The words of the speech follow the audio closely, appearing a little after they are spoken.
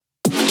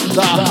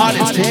The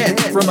hottest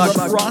hits from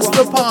across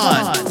the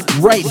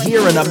pond, right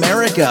here in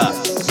America.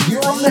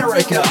 Euro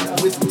America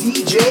with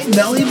DJ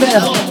Melly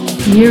Mel.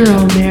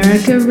 Euro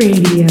America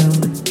Radio,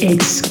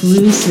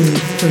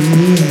 exclusive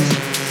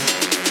premiere.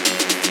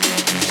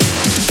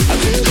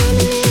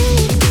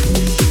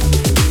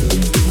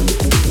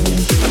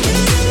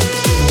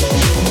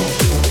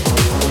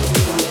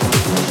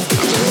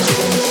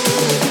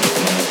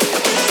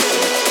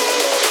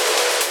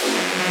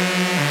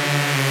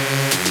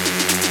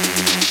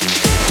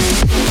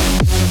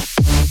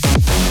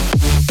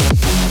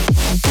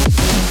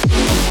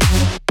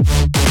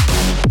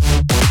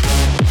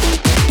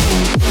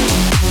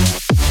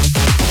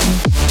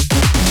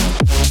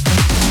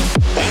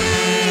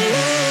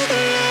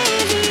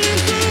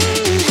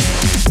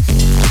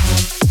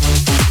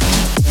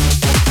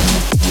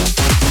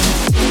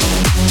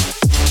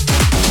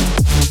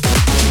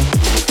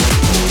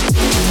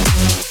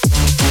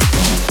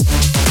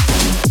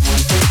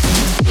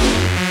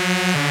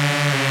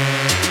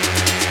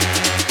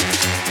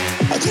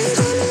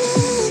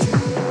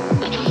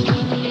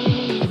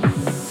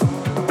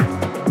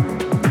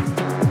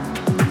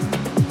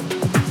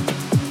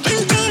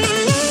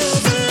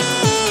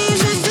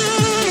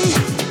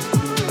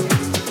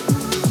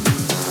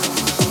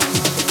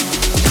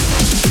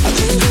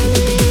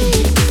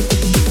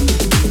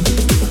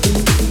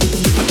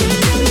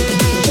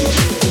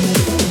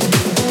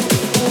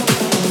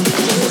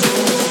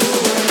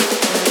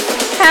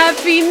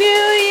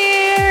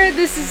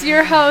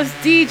 Host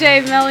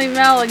DJ Melly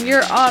Mel, and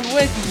you're on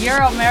with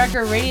Euro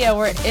America Radio,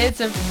 where it's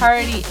a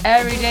party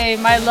every day.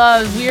 My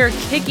loves, we are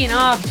kicking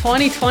off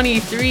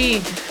 2023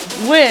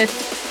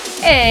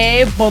 with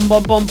a boom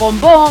boom boom boom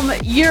boom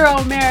Euro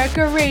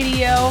America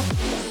Radio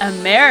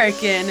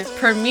American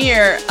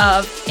premiere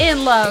of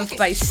In Love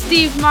by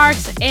Steve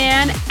Marks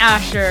and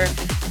Asher.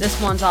 This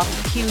one's off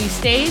the Kiwi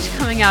stage,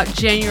 coming out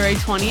January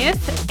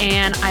 20th,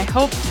 and I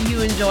hope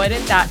you enjoyed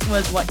it. That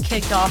was what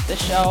kicked off the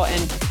show,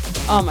 and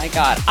oh my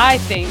god, I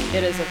think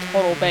it is a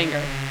total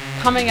banger.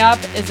 Coming up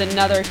is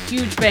another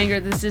huge banger.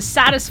 This is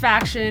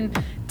Satisfaction,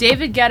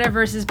 David Guetta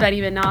versus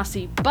Benny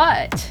Benassi,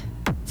 but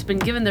it's been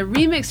given the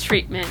remix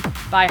treatment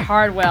by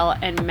Hardwell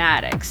and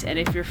Maddox. And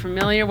if you're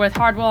familiar with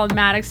Hardwell and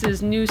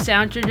Maddox's new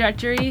sound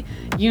trajectory,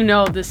 you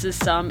know this is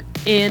some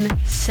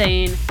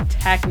insane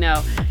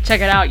techno.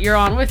 Check it out. You're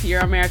on with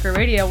Euro America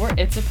Radio, where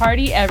it's a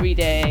party every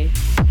day.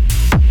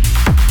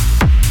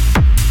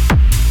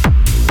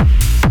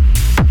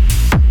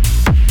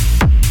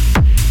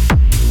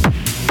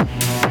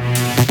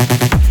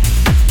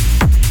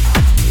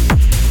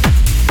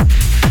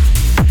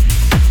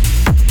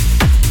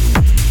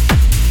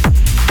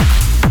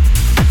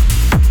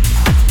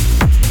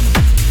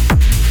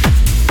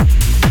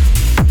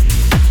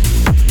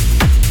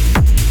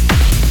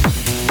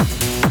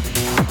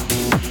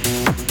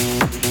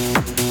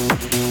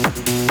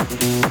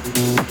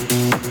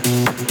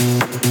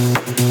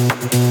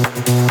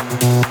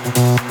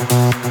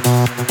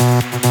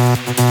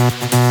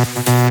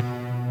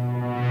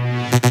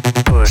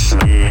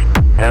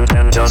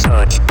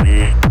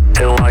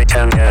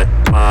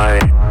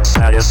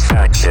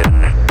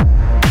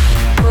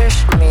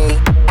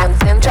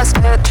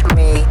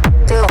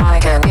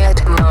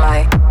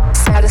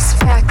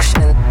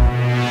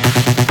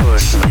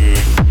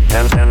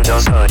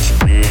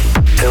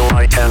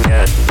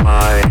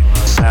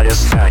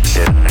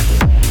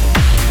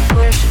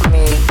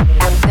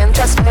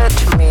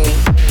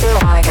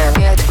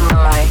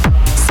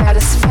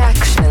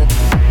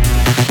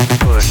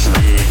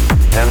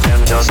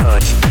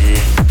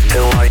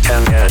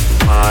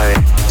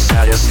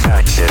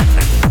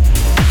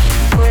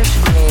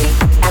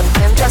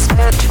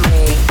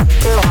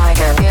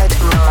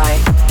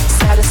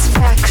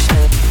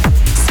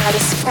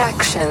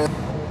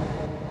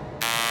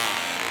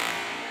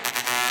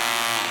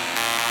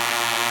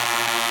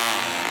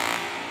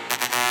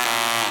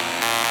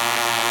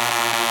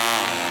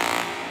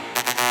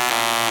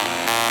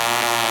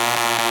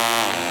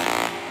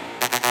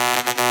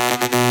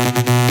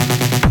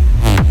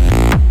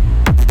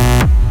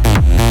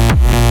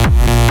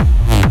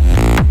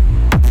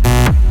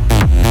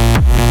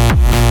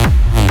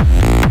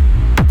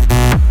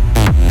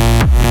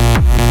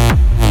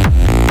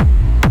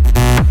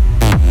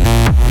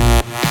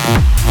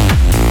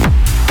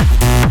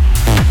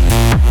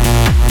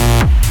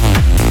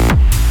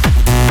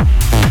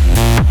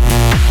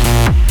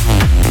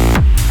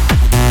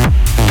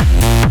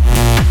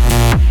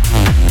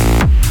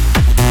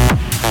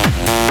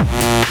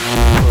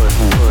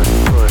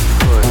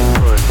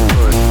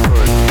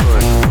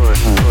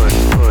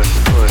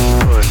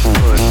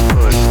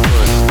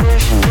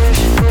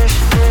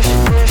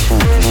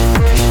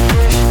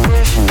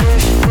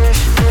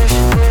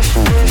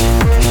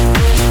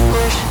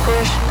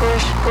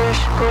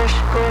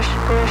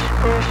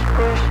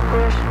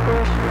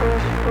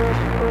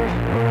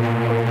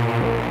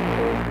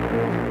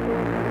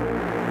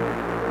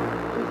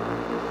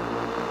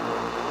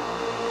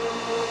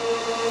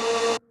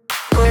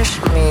 Push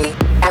me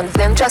and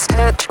then just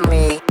hurt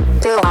me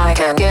till I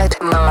can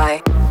get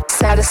my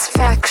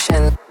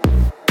satisfaction.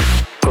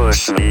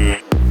 Push me,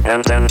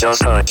 and then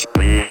just touch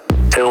me,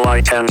 till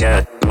I can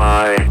get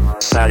my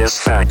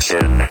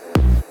satisfaction.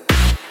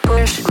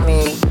 Push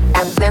me,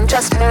 and then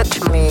just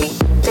touch me,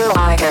 till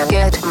I can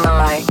get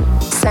my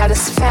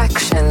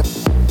satisfaction.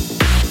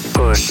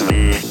 Push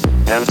me,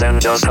 and then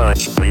just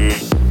touch me,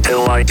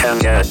 till I can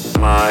get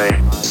my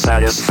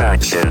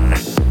satisfaction.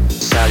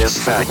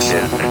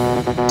 Satisfaction,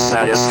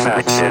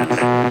 satisfaction,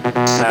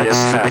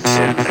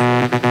 satisfaction,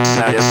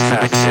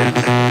 satisfaction,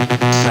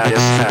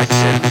 satisfaction,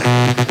 satisfaction,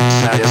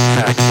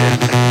 satisfaction,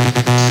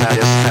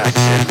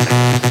 satisfaction,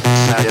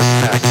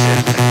 satisfaction,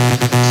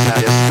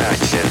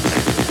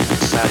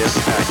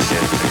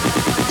 satisfaction,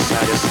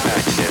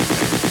 satisfaction,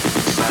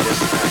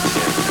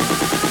 satisfaction,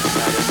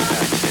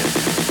 satisfaction.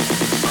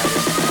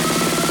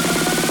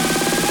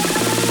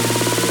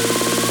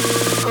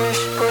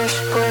 Push, push,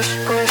 push,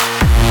 push.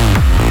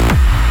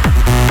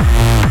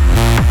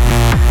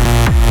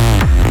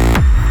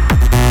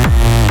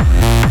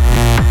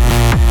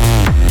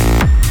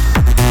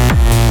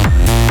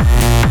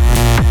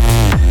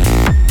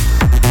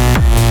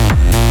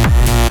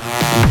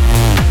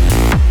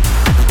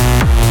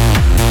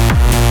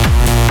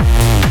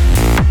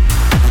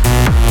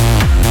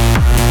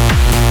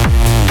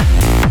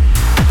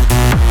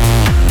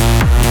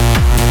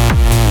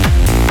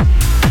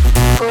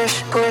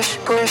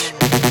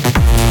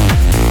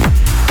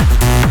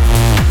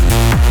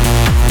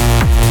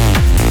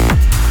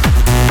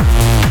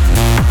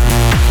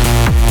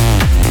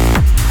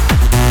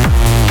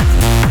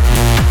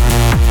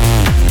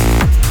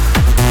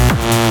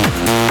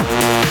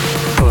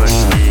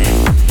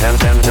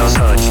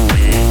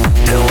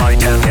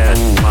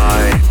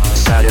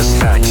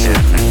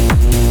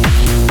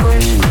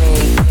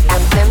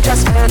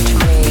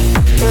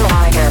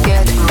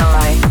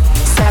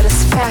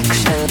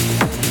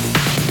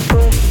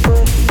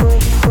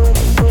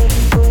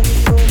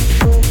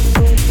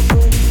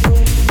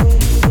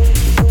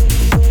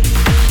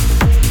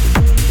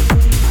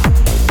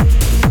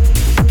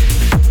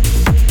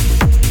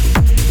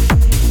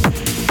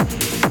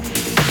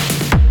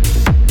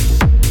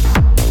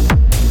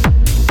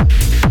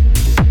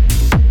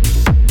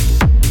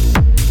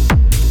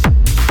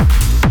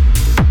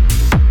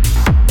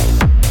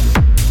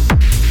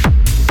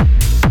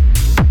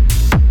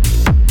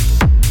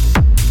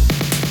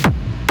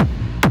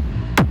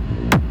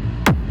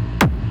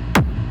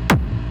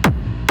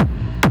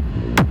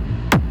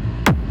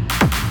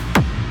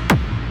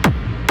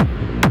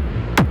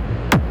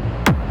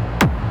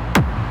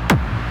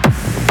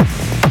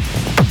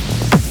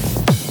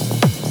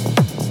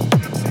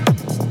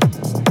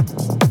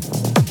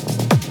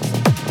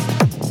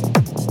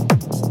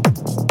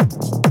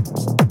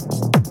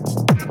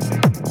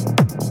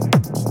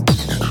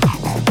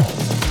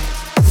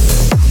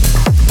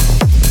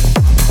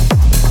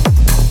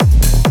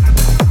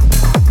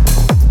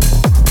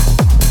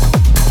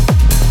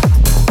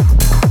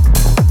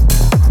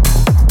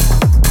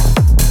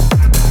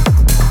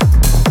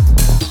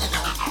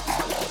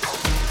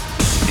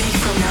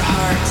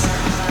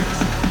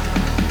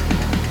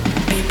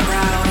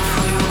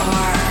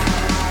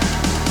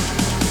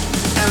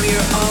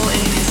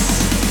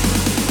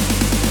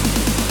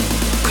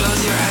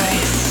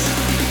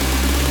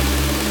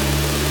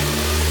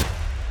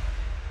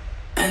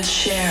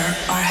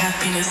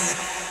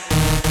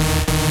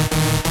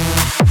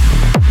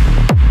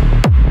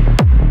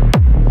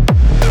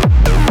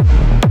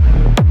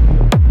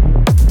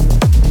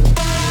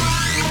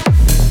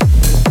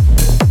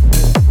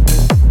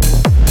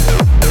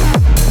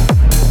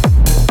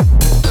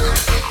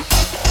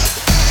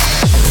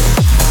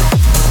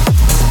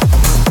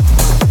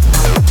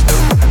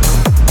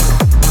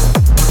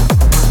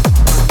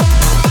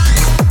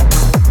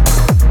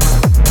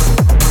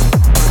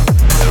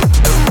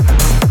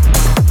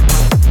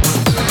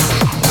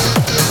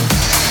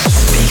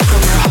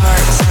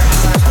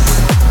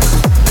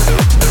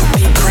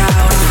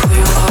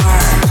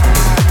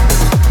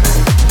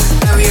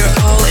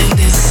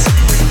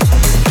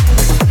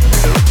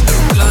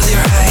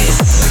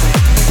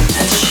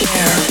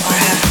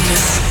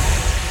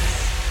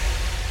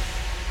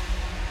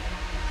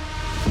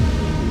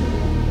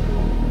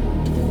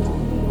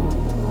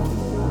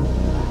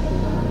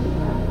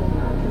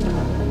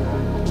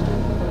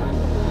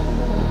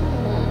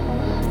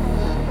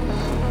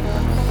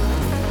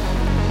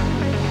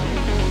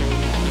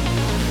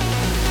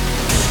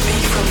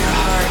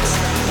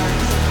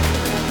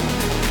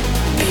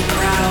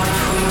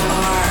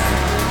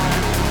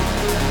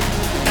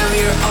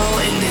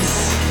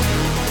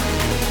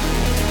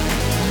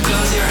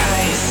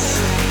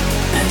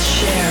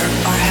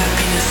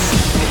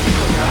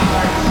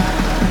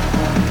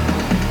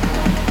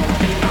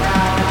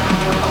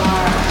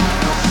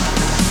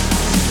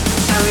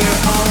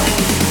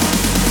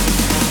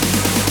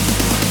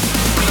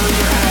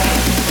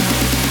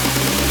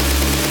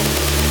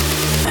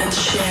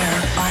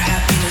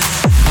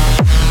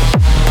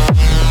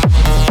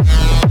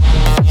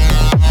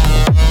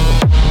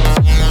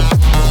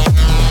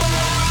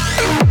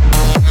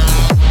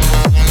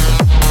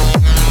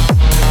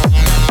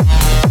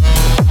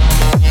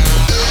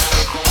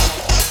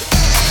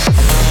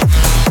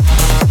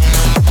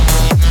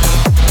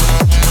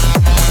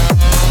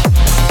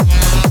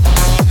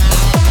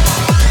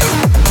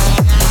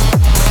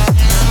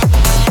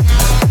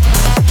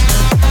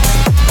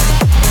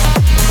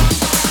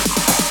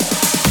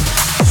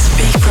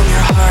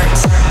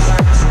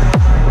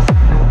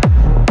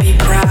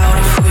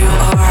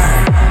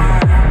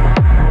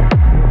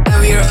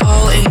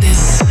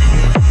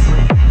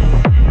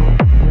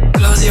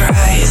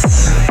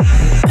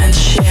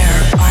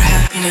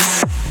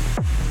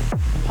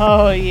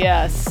 Oh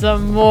yeah,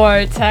 some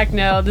more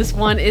techno. This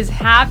one is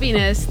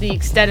Happiness, the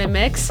extended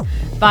mix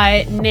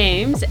by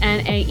Names,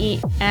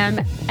 Naems,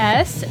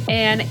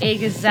 and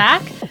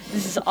Exact.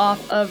 This is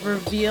off of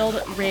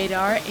Revealed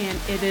Radar, and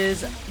it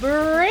is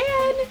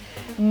brand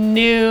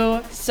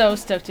new. So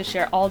stoked to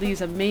share all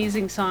these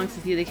amazing songs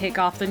with you to kick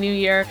off the new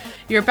year.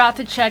 You're about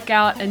to check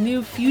out a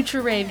new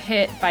future rave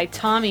hit by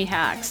Tommy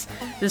Hacks.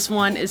 This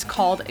one is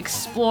called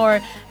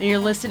Explore, and you're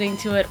listening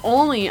to it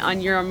only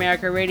on Euro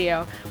America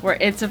Radio, where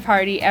it's a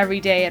party every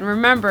day. And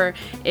remember,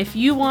 if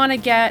you want to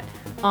get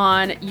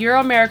on Euro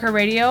America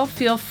Radio,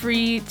 feel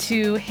free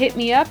to hit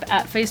me up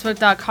at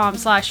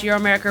facebook.com/Euro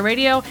America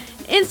Radio,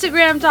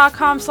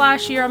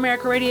 instagram.com/Euro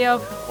America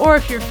Radio, or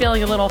if you're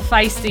feeling a little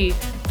feisty,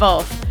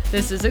 both.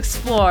 This is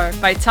Explore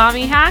by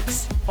Tommy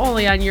Hacks,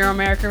 only on Euro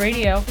America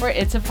Radio, where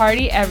it's a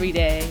party every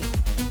day.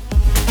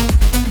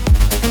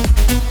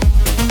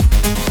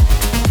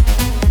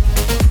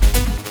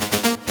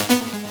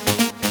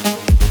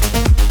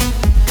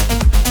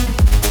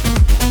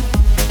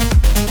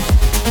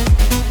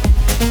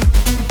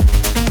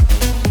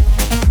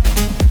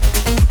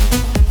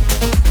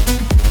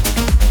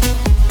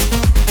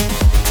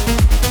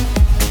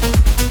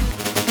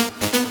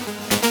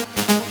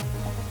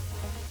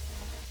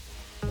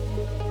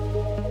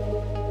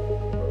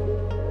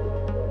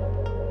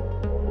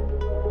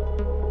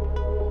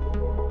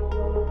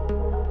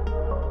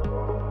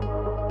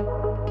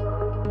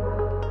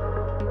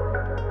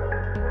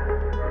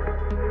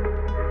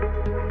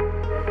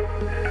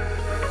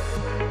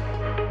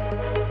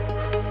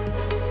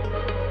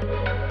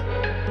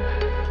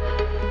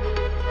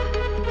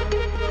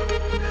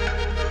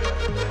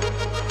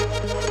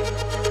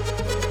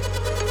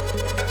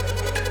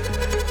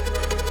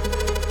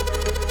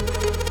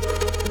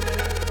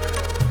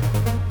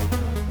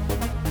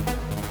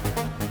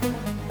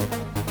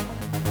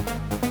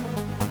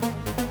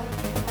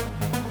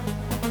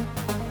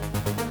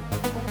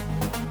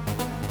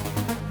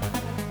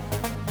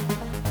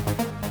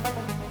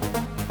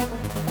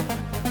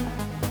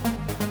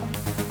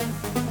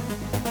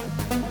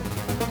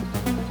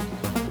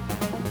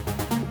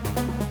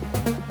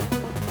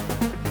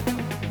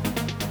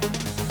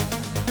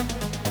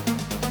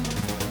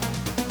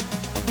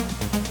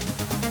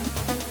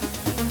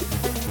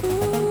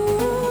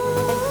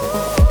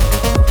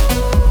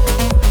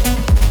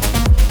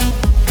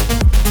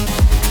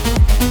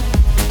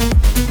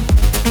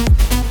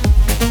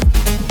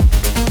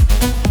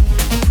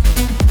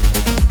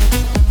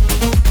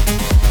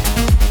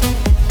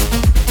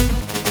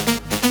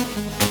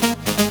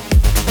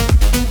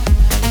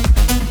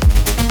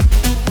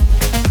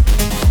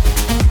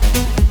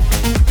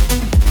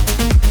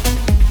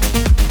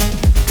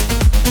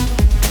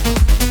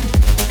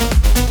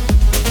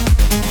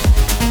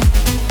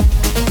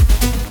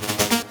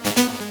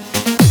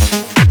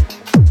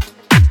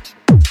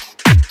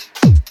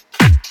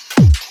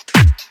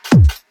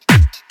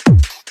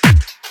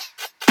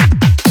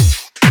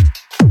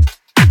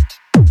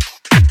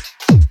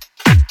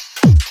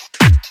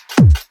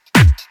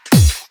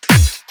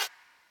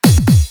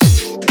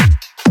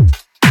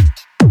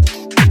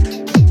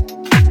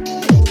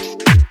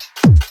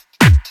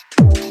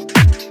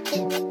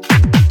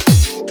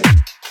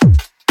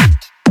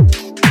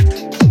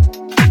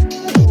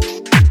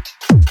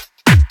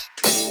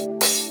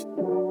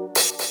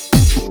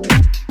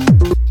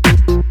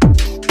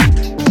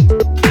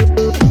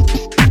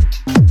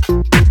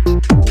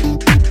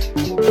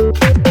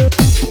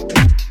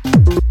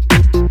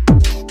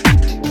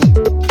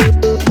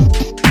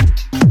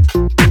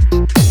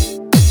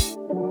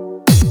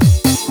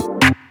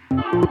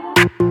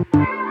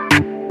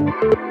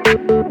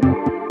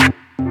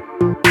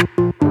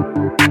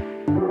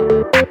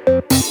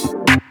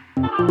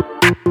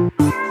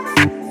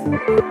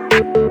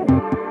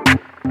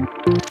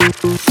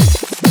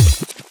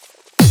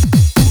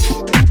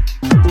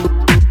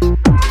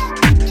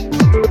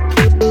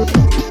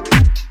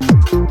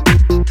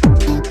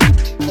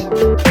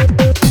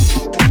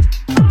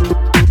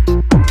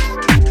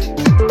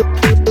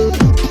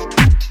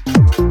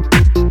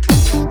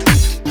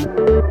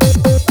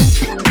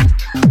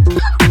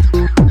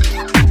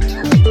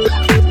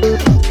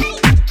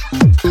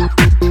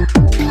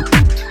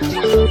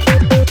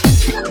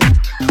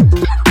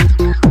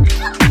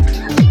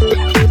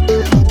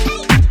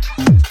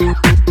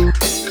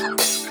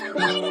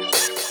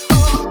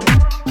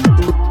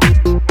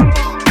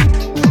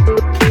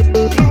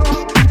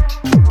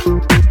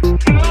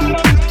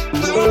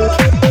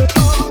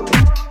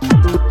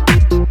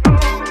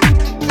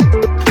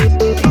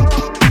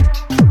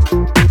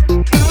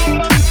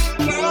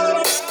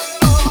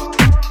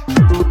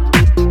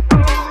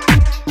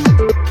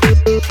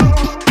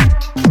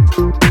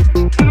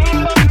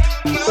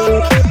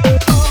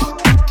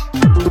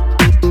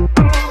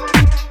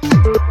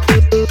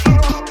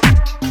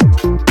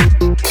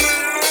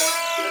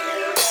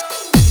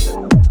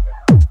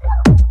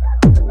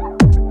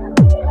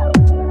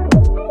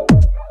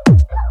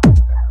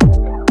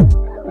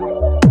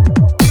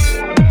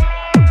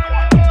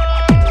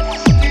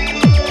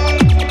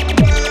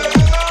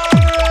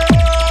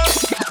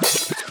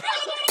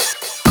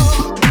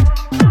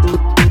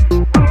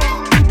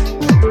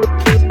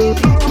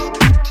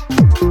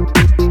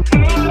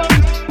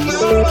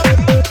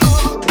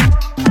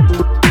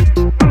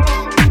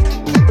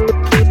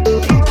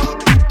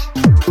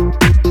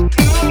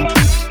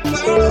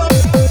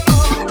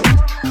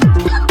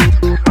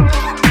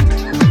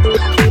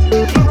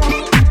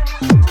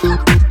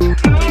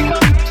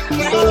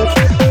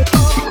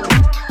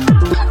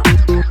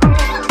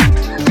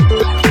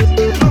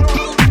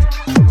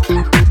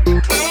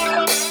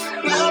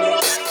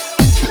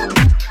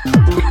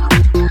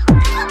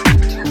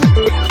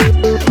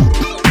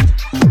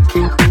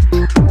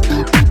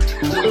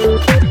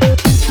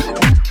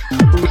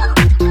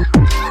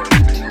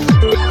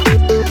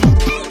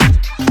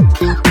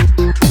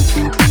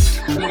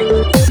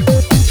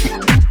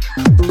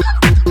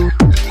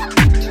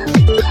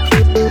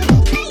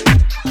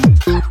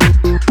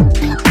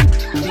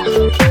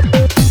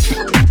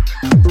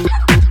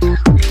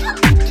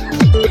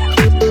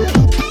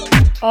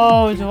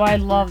 Oh, do I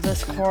love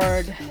this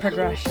chord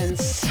progression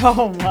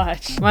so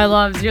much. My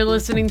loves, you're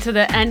listening to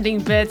the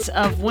ending bits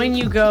of When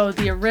You Go,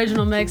 the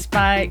original mix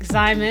by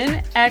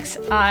Ximon,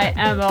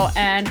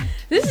 Ximon.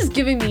 This is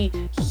giving me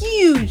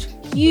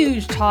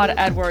huge Todd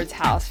Edwards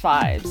house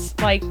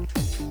vibes. Like,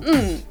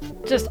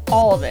 just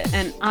all of it,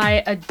 and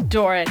I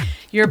adore it.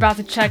 You're about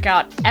to check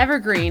out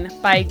Evergreen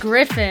by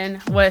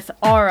Gryffin with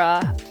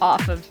Aura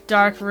off of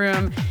Dark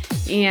Room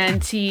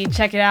ENT.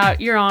 Check it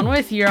out. You're on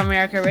with Euro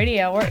America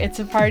Radio, where it's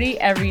a party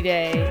every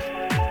day.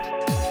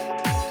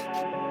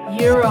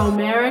 Euro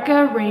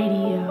America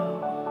Radio.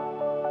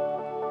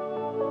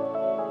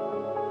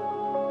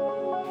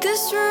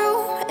 This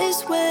room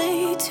is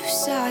way too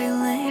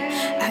silent.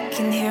 I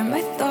can hear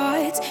my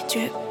thoughts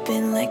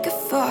dripping like a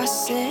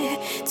faucet.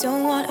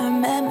 Don't want our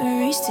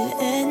memories to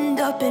end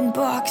up in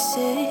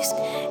boxes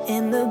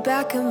in the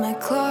back of my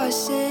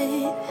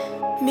closet.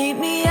 Meet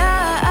me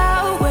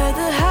out where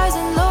the highs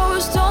and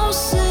lows don't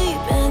sleep,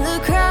 and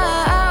the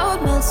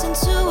crowd melts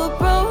into a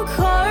broke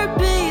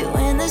heartbeat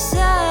when the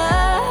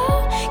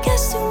sound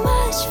gets too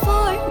much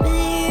for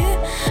me.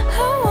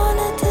 I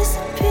wanna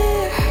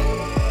disappear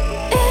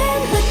in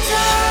the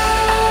dark,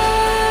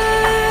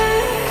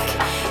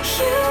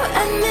 you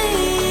and me,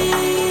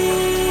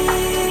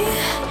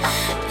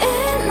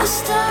 in the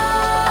stars,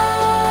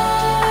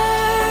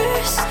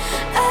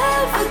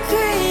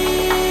 evergreen.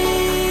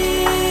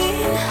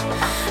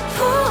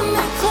 Pull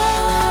me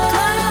close.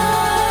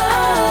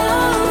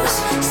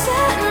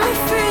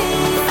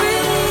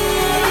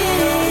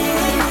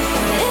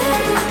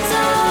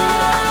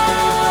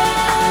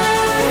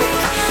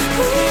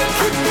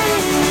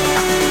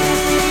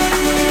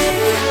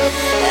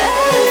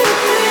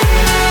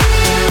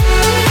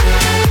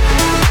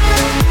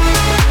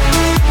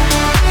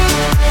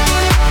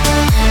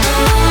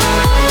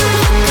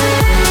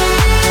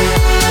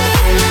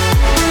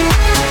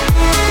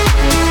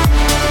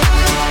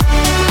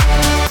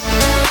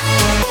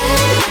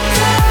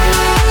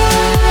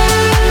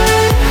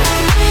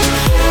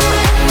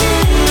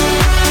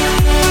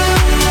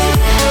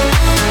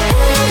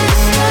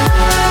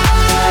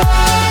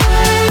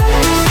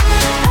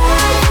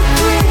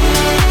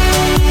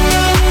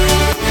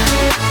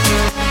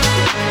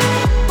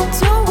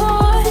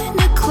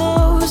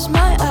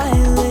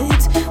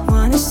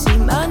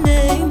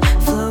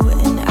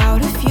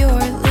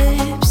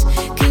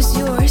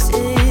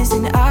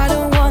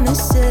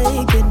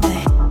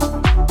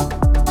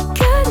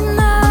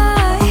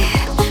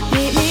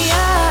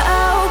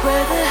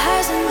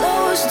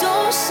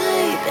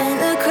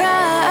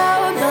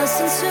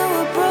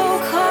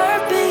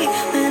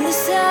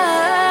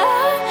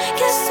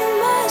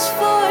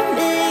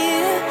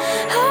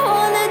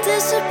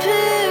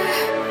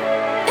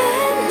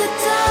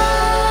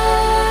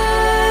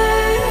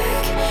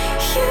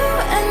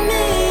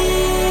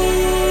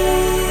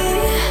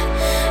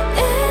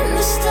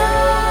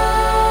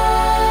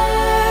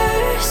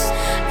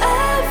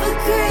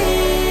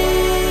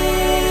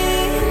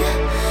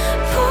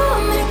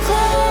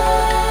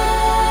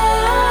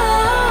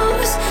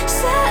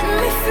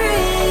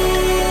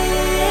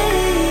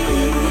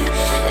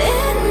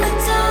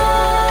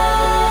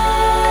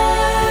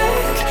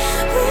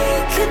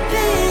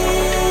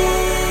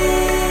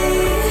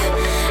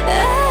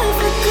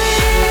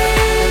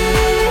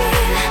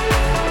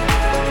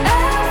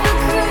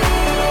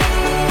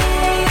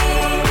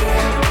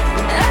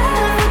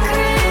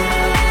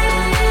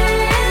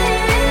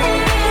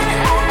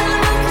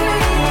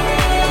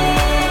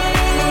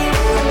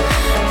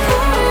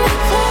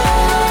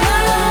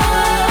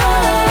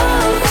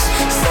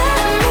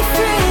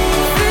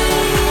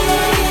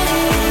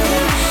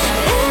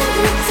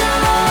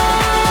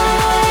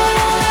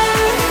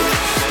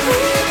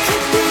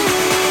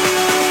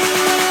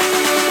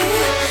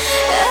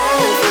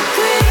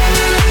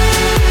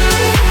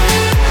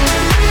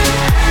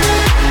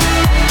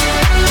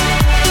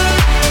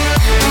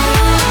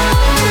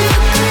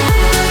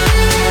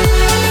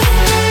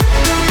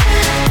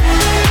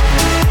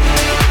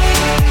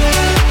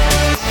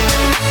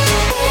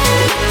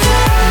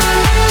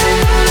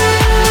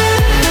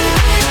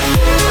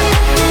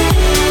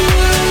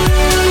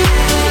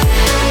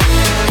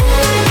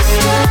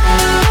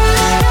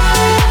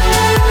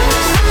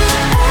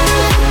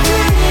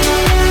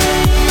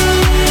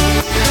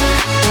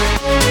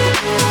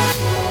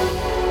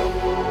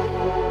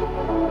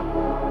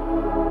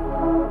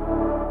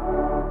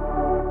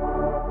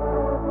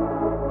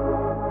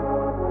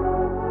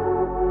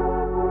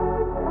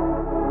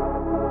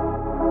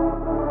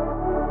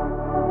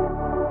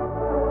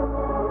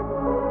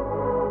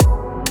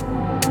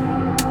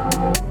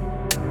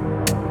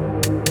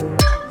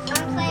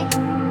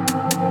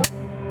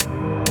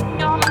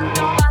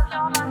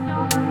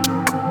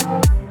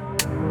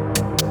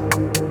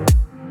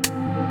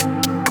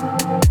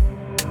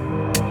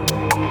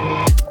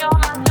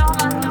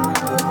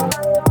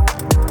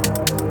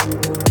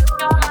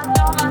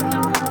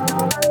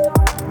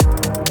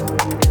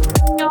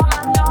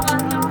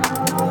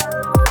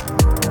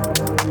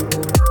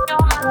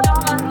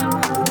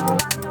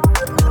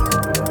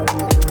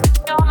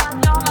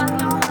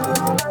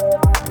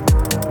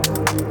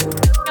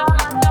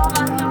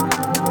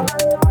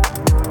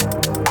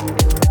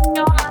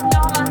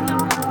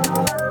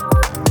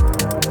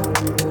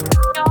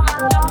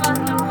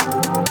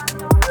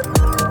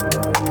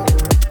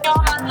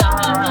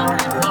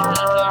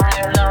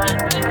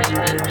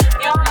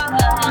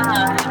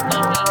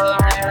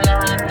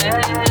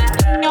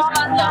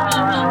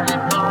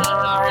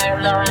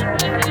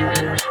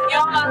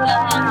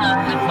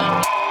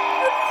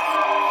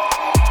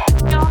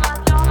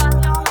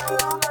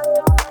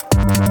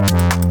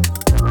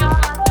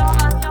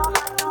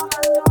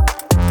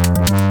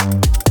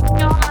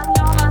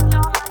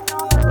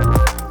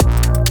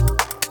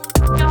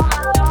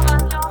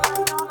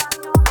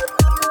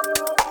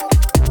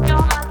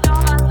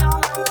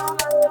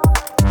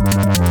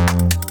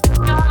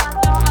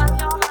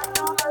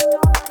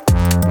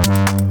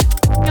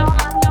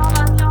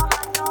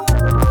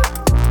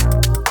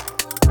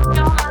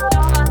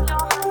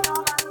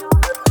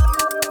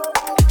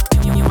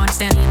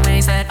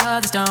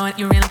 others don't.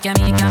 You really got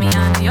me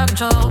under your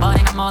control.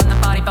 Bonding up more than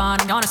the body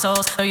bond and on our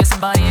souls. Though you're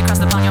somebody across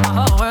the pond, you're my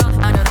whole world.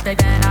 Under the big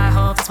bend, I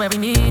hope that's where we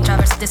meet.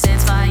 Traverse the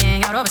distance,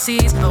 flying out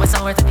overseas. But it's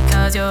all worth it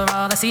because you're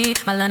all I see.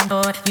 My London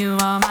boy, you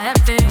are my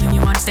everything.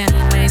 You understand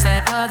in ways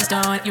that others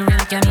don't. You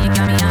really got me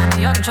under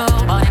your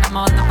control. Bonding up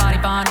more than the body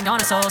bond and on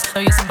our souls.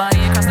 Though you're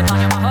somebody across the pond,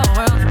 you're my whole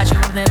world.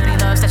 Statue of liberty,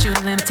 love, statue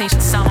of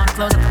limitations. Someone who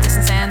flows up the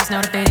distance and there's no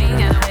debating.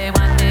 Either way,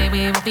 one day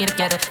we will be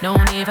together. No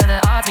need for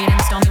the odds, beating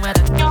the stormy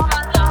weather. You're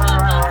my love.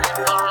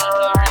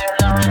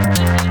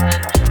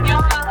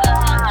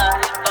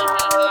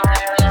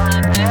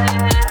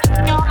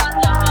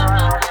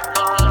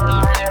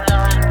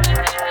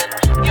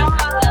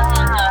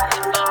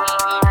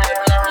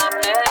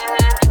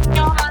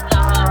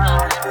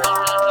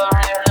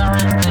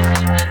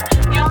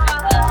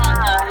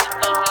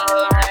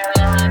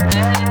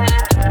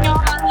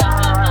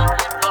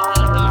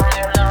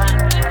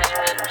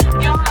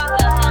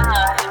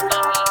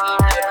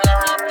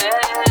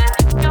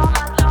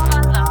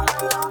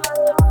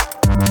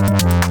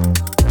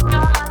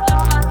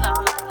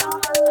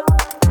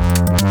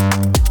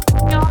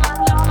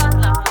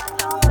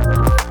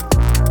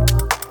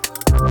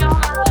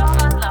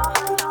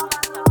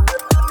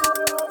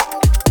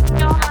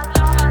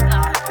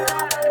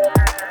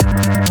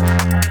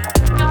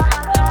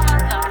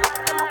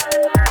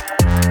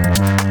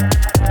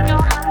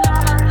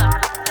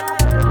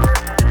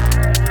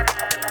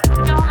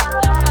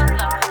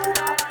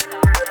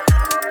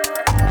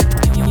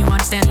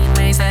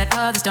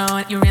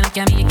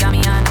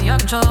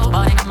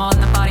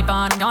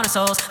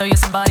 Souls. Though you're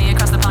somebody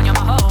across the pond, you're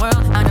my whole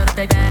world. Under the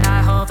big bend,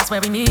 I hope that's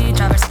where we meet.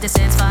 Traverse the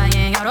distance,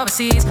 flying out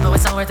overseas. But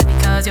it's all worth it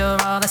because you're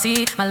all I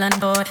see. My London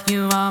boy,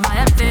 you are my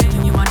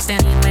everything. You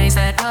understand in ways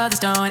that others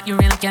don't. You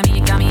really got me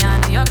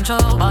under your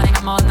control. Bonding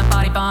up more than the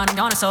body bond and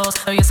on our souls.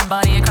 Though you're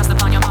somebody across the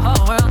pond, you're my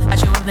whole world.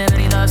 Statue of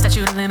liberty, love,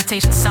 statue of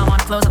limitations. Someone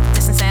who close up the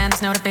distance and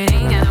there's no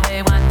debating. Either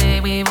way, one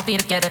day we will be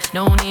together.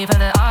 No need for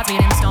the odds,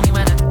 beating the stormy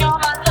weather. You're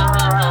my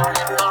love.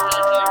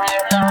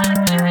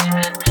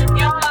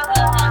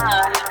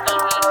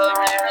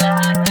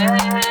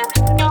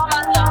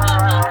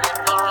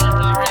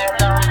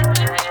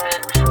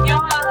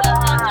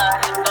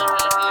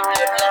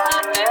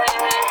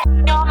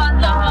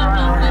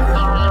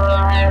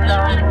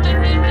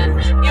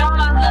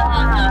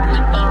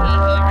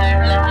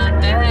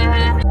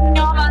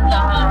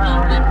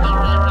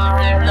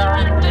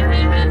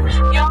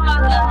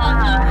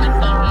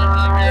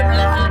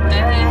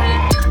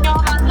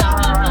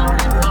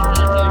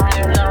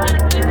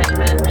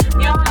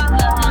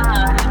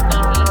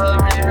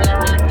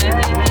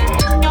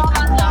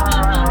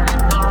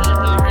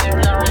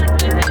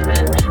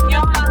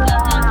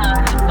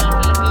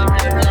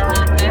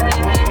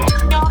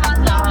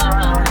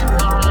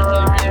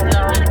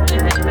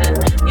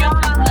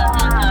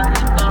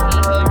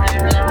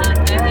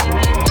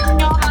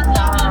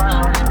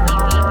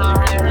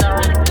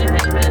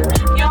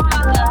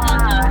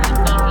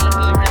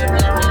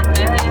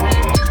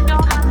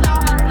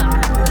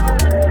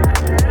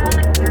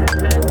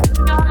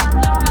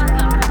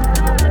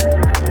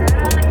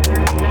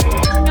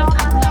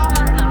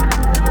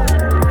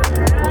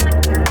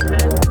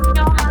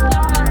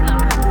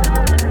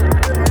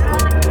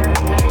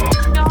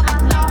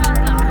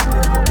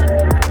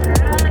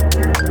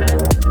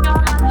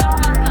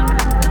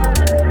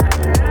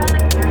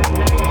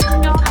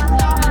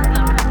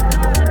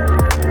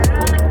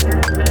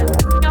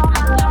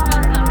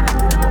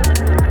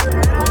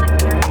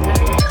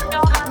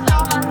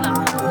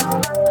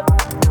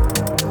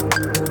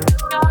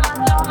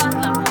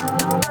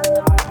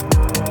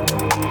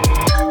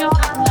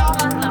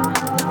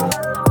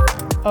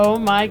 Oh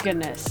my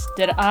goodness,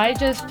 did I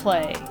just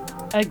play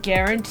a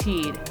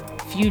guaranteed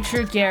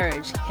future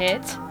garage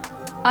hit?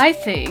 I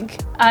think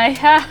I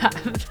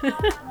have.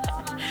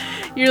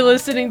 You're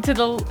listening to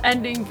the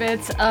ending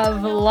bits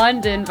of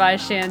London by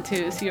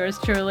Chanteuse, yours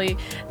truly.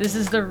 This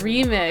is the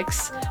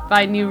remix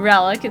by New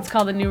Relic. It's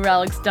called the New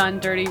Relic's Done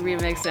Dirty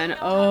remix, and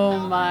oh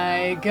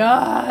my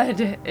god,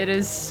 it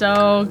is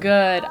so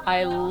good.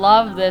 I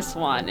love this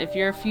one. If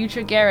you're a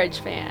future garage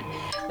fan,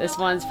 this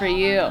one's for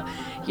you.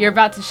 You're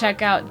about to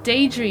check out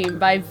Daydream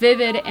by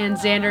Vivid and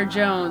Xander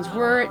Jones.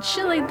 We're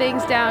chilling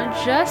things down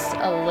just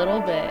a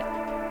little bit.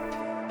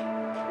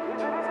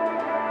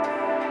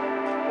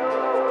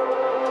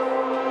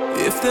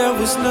 If there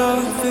was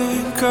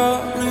nothing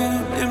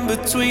coming in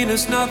between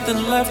us, nothing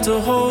left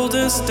to hold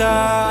us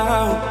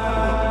down,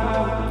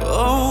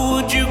 oh,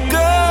 would you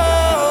go?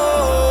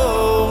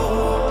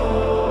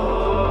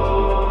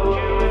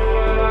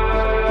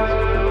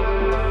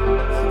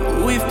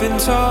 We've been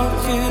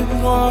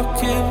talking,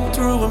 walking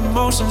through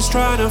emotions,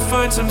 trying to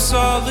find some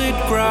solid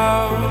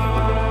ground.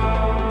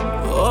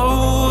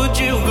 Oh, would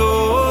you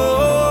go?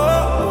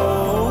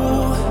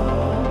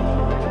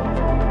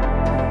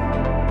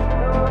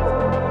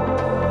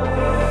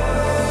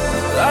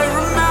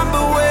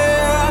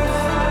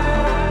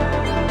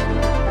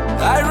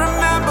 I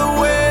remember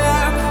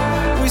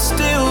when we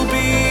still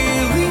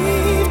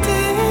believed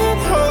in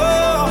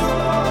hope,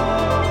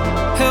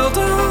 held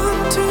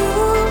on to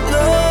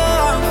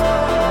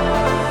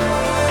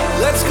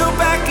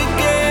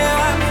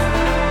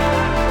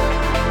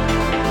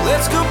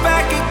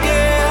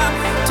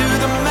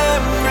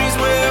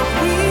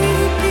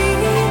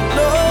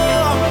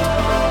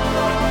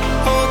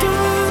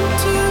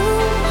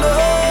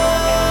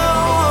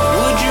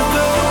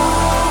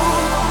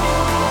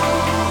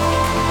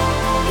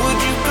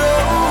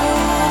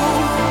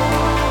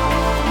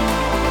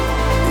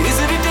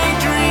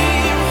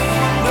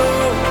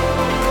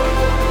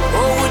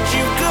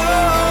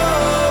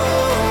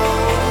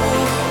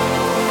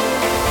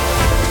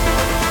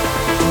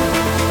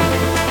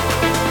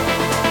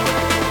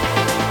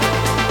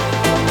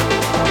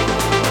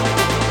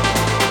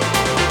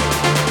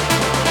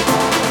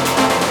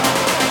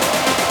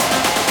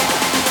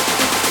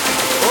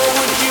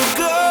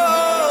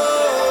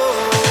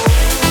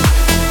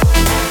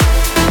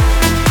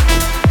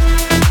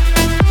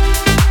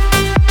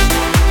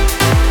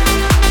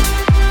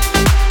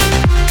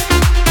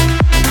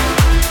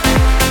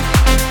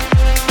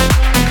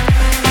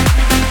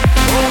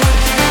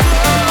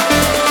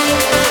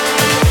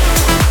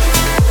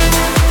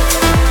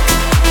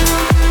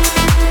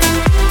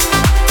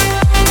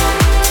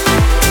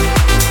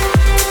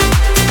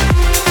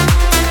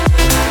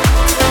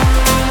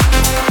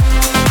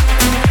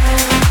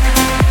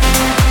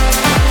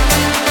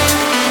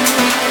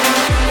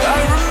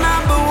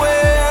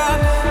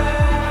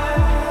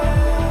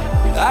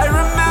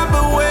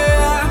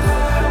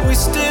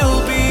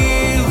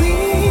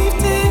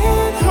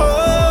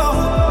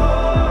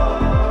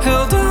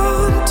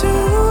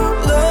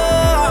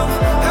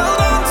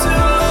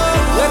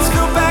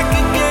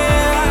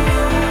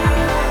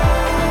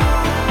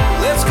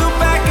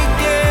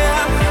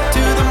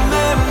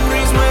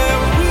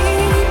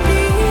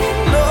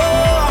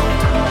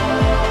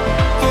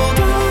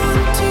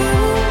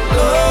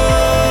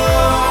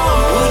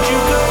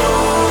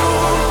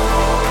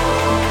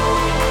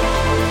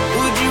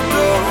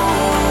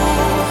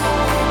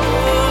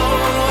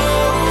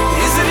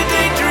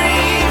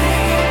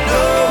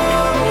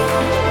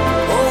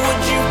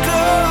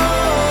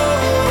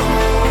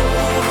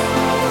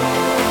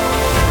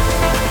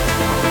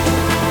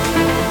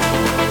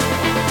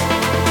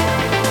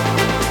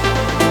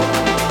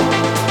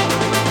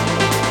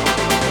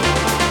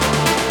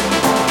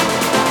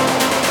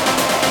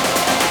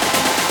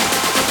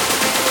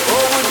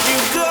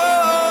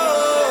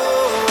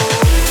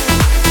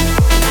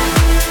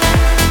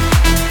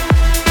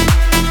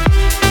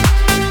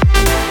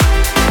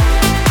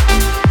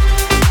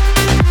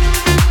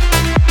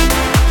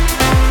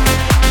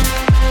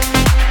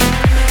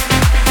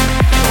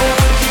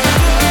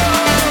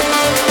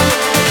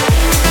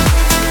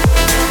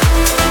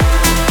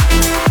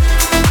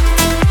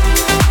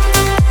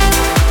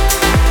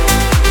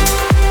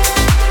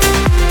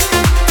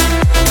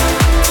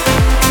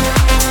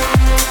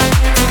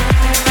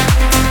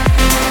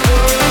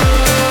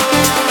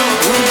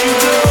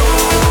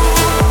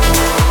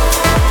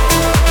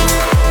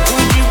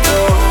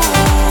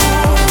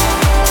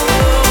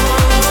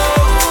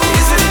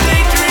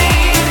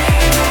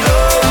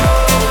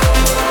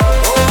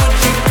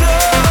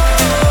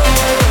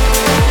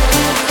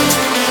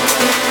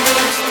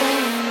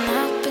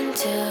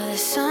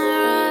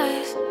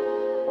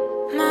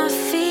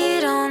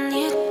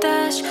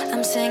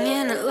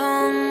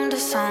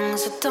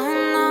songs I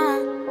don't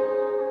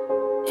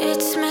know.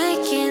 It's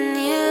making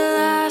you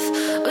laugh.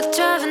 We're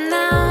driving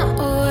now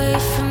away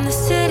from the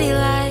city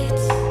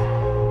lights.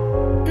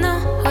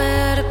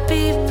 Nowhere to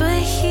be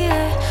but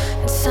here.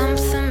 And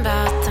something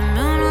about the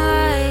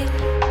moonlight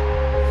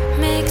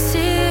makes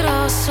it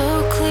all so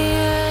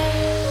clear.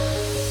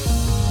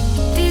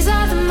 These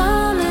are the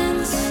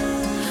moments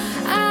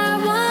I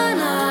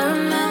wanna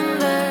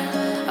remember.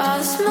 All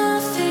the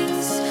small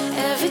things,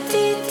 every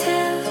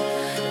detail,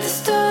 the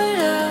start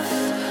of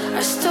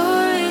our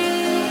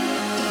story.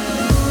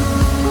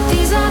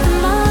 These are the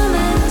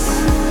moments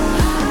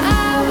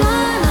I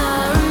wanna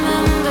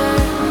remember.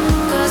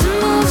 'Cause it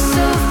moves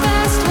so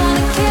fast,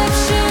 wanna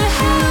capture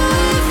how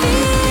it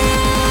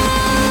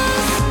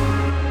feels.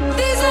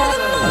 These are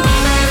the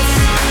moments.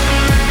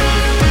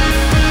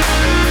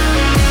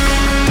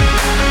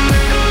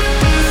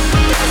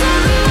 These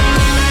are the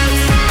moments.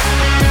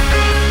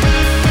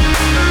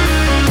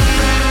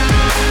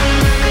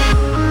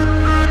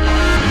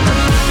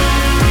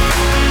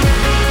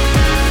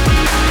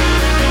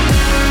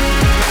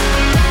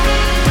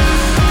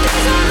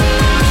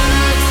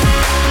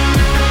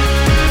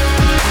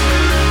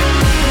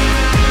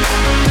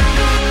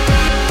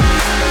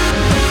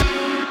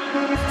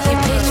 He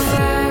picked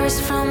flowers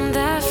from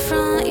that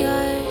front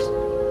yard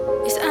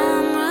as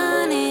I'm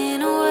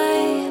running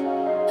away.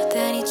 But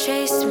then he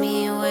chased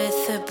me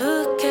with a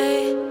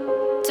bouquet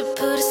to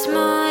put a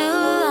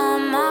smile on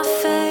my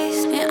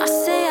face. And I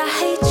say I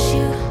hate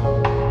you,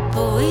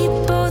 but we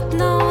both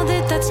know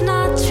that that's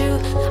not true.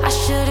 I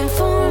should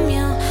inform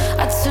you,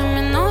 I'd swim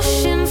an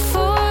ocean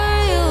for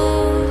you.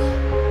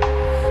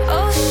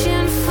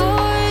 Ocean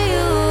for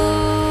you.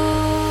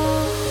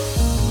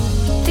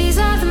 These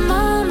are the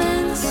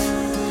moments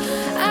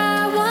I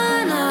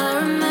wanna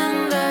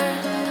remember.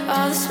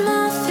 All the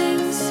small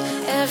things,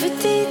 every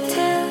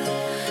detail,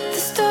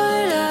 the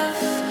start of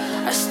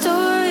our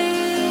story.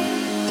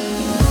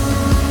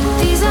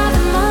 These are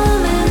the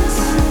moments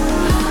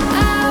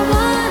I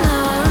wanna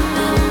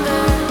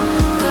remember.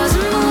 'Cause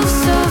it moves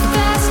so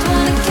fast,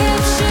 wanna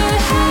capture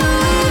how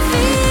it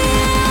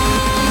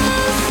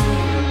feels.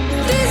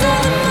 These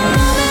are the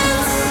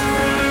moments.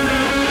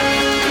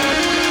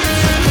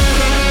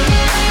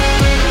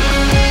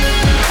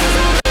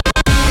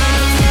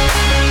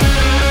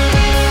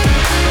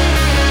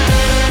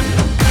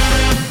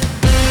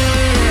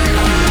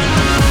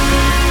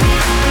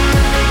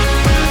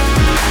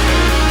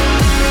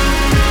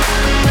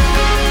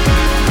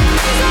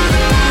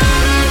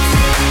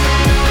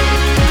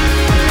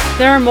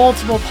 There are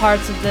multiple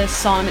parts of this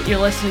song that you're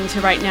listening to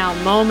right now.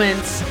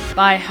 Moments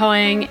by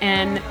Hoang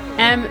and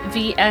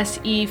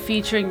MVSE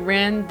featuring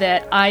Rin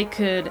that I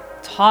could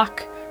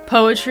talk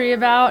poetry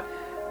about,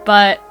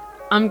 but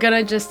I'm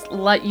gonna just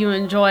let you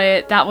enjoy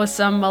it. That was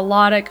some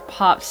melodic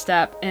pop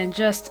step and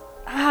just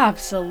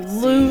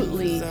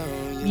absolutely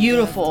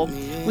beautiful.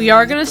 We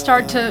are gonna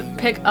start to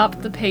pick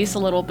up the pace a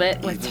little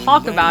bit with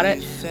Talk About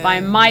It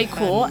by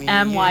Mykool,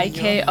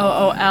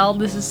 MYKOOL.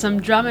 This is some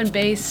drum and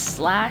bass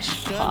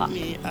slash pop.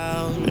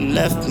 And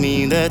left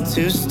me there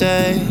to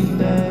stay,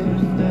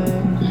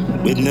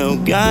 with no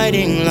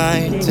guiding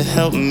light to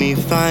help me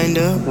find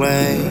a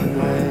way.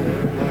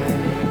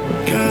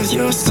 'Cause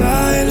your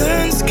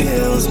silence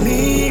kills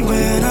me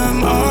when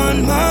I'm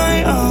on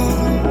my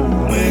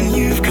own. When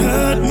you've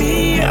cut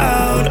me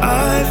out,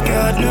 I've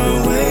got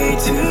no way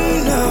to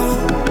know.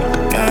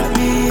 Got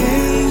me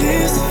in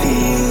this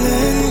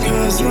feeling,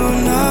 'cause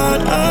you're not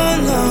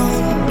alone.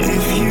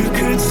 If you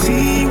could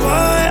see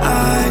why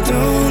I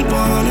don't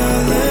wanna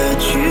let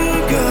you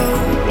go,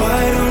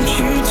 why don't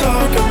you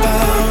talk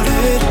about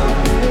it?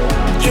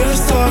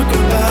 Just talk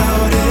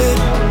about it.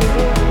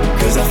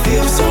 'Cause I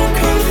feel so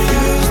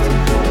confused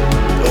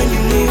when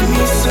you leave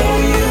me so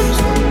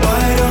used.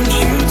 Why don't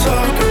you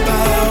talk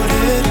about it?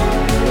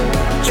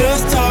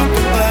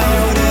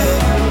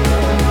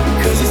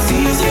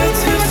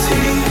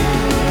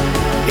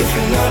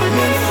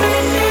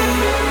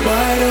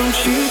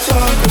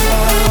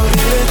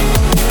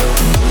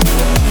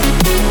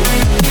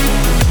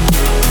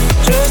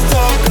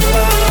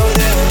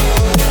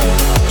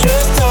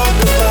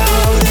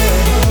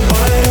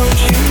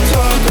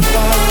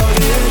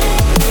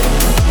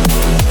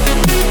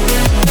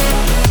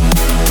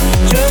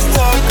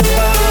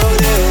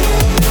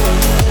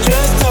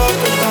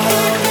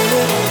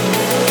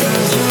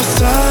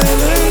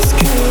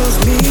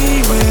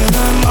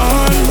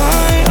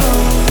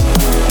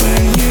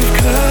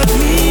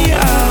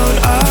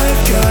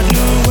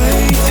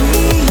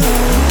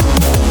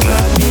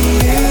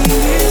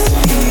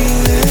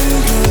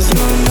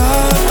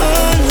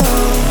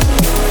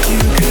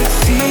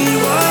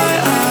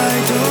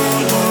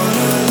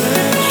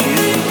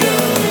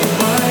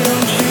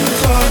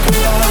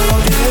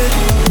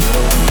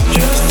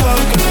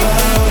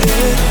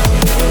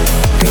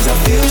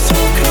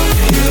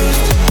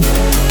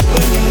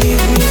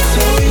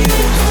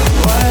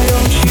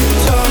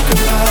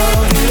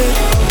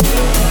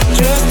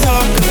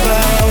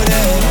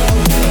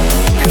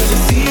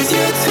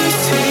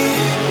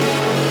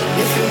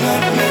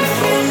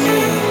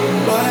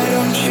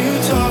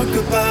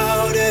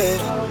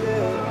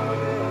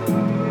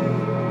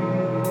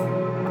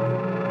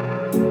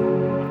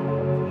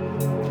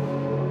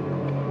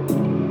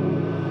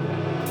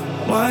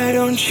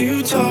 don't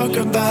you talk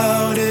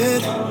about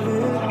it?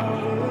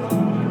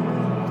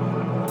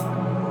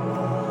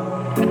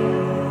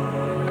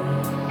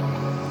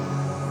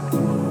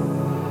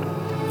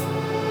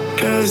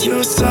 Cause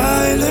your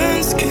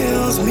silence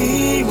kills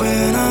me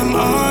when I'm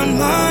on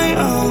my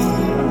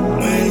own.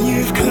 When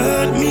you've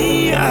cut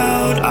me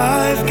out,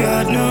 I've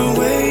got no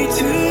way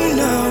to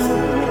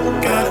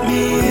know. Got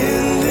me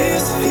in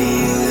this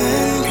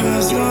feeling,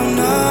 cause you're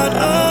not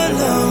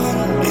alone.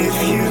 If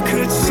you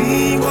could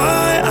see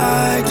why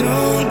I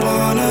don't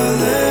wanna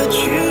let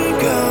you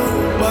go,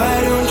 why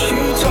don't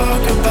you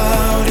talk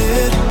about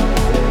it?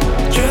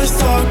 Just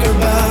talk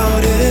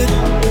about it.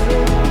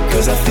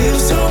 Cause I feel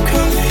so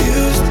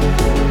confused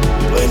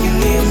when you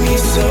leave me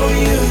so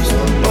used.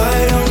 Why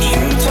don't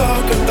you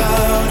talk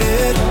about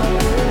it?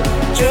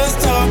 Just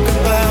talk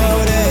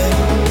about it.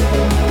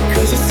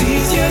 Cause it's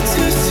easier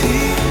to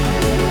see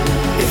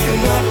if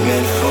you're not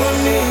meant for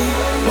me.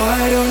 Why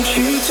don't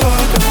you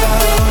talk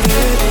about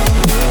it?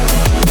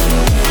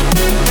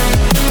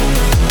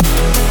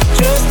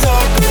 Just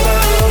talk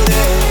about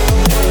it.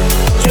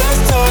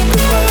 Just talk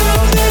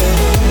about it.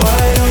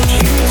 Why don't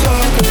you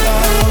talk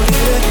about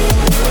it?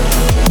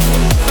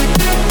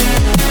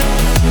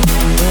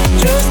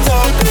 Just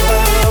talk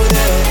about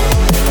it.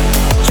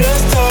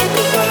 Just talk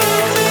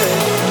about it.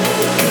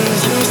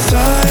 Cause your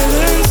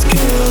silence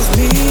kills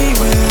me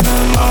when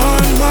I'm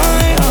on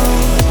my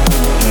own.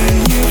 When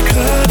you've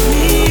cut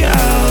me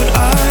out,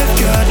 I've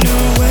got no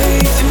way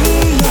to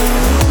know.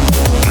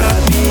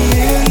 Got me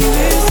in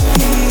this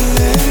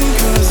feeling,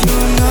 cause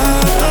you're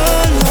not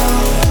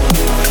alone.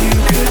 You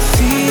could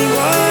see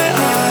why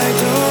I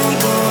don't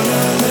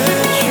wanna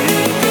let you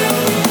go.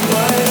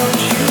 Why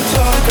don't you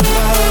talk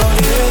about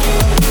it?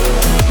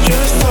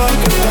 Just talk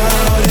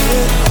about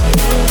it.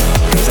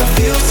 Cause I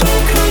feel so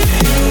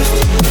confused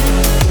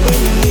when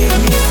you leave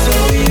me so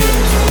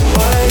used.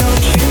 Why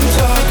don't you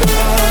talk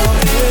about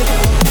it?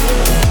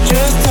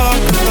 Just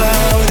talk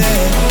about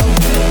it.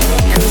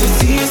 Cause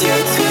it's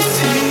easier to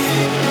see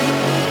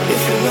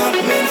if you're not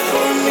meant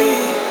for me.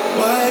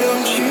 Why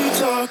don't you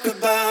talk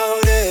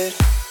about it?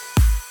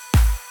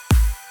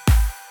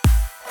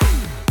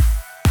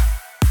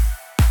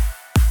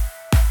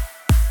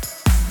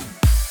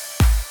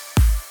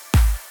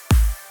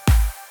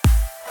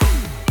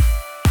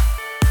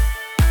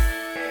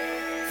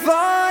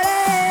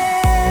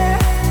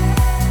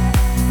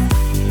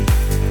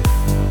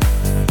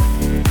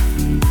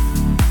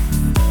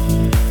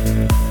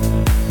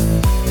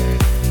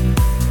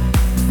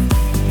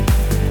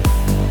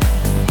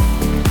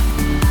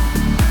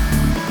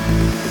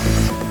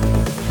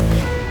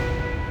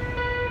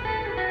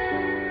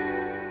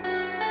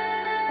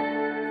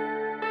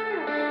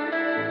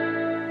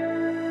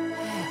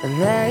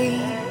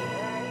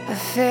 I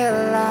feel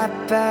like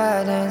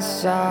burning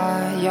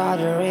inside. You're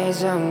the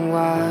reason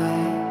why.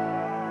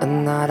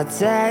 Another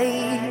day,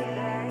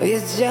 you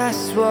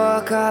just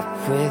woke up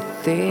with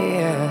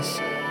tears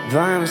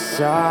by my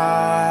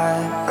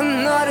side.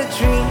 Another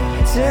dream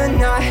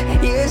tonight.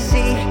 You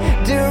see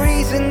the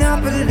reason I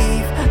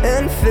believe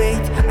in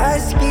fate. I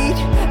skied,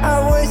 I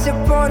was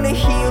upon a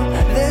hill.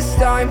 This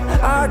time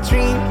I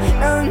dream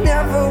I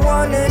never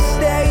wanna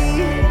stay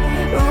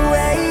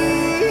away.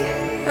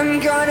 I'm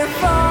gonna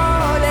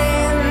fall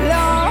in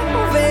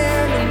love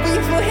and be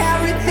for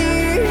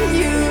everything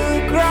you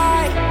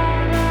cry.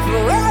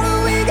 Forever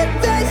we can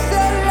taste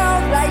the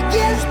love like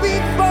years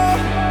before.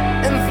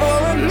 And for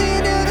a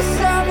minute of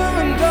summer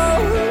and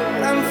gold,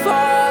 I'm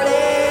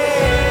falling,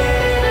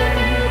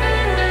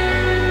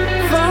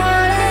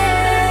 falling,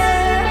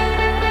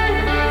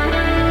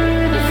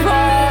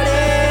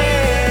 falling,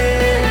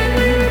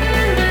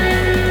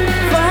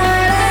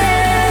 falling,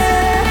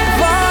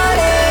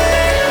 falling,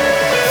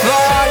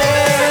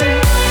 falling.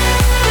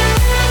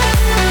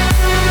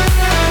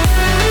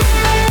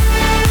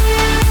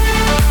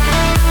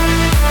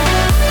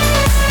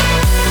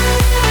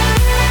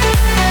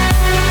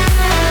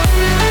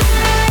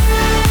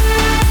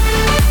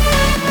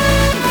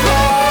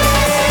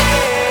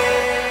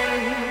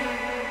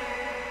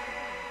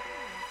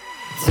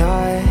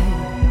 Time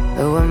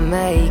will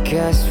make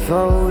us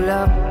fall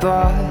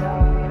apart.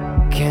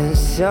 Can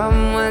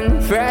someone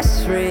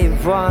press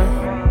rewind?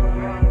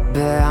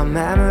 But our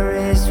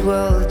memories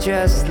will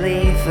just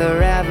leave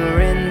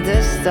forever in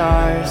the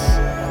stars.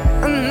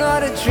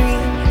 Another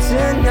dream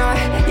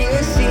tonight. You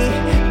see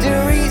the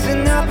reason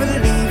I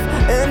believe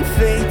in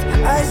fate.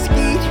 I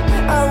skied,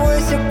 I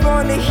was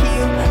upon a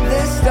hill.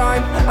 This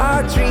time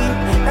I dream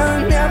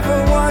I'll never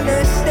wanna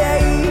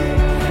stay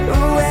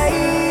away.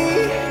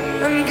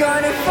 I'm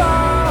gonna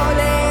fall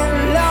in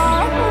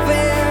love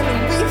and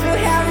be for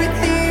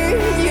everything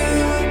you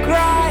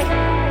cry.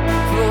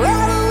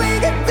 Forever we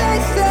can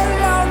taste the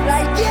love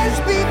like years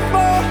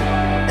before.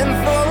 And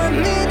for a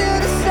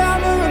minute of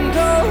summer and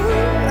gold,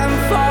 I'm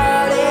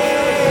falling,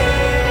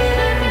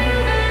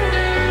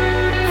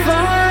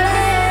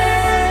 falling,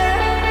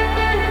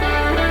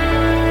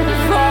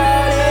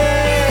 falling,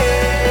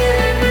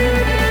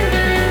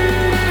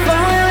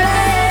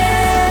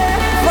 falling,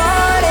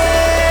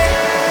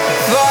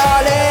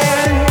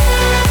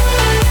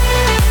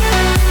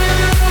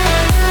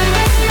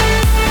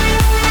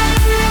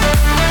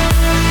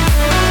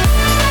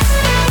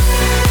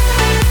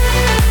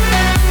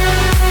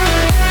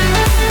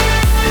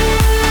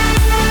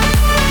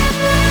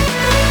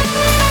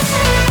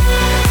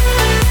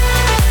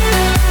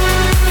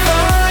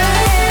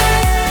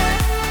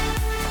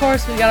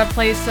 course, we gotta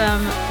play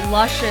some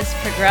luscious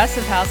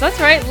progressive house. That's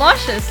right,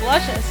 luscious.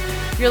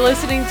 You're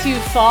listening to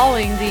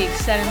Falling, the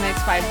extended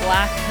mix by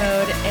Black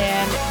Code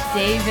and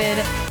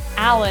David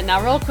Allen.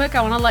 Now, real quick,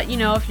 I want to let you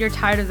know if you're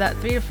tired of that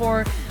 3 to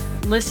 4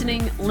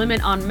 listening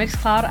limit on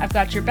Mixcloud, I've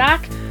got your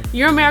back.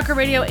 Your America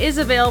Radio is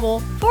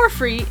available for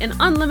free an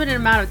unlimited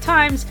amount of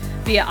times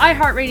via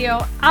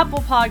iHeartRadio,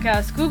 Apple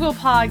Podcasts, Google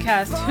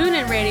Podcasts,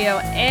 TuneIn Radio,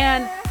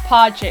 and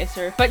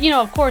Podchaser. But,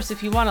 of course,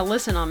 if you want to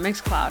listen on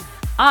Mixcloud,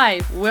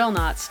 I will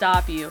not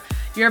stop you.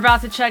 You're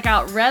about to check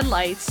out Red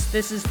Lights.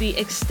 This is the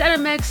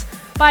extended mix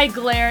by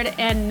Glared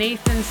and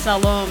Nathan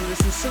Salom.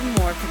 This is some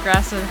more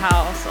progressive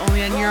house,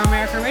 only on Your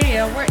America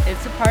Radio, where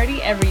it's a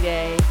party every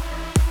day.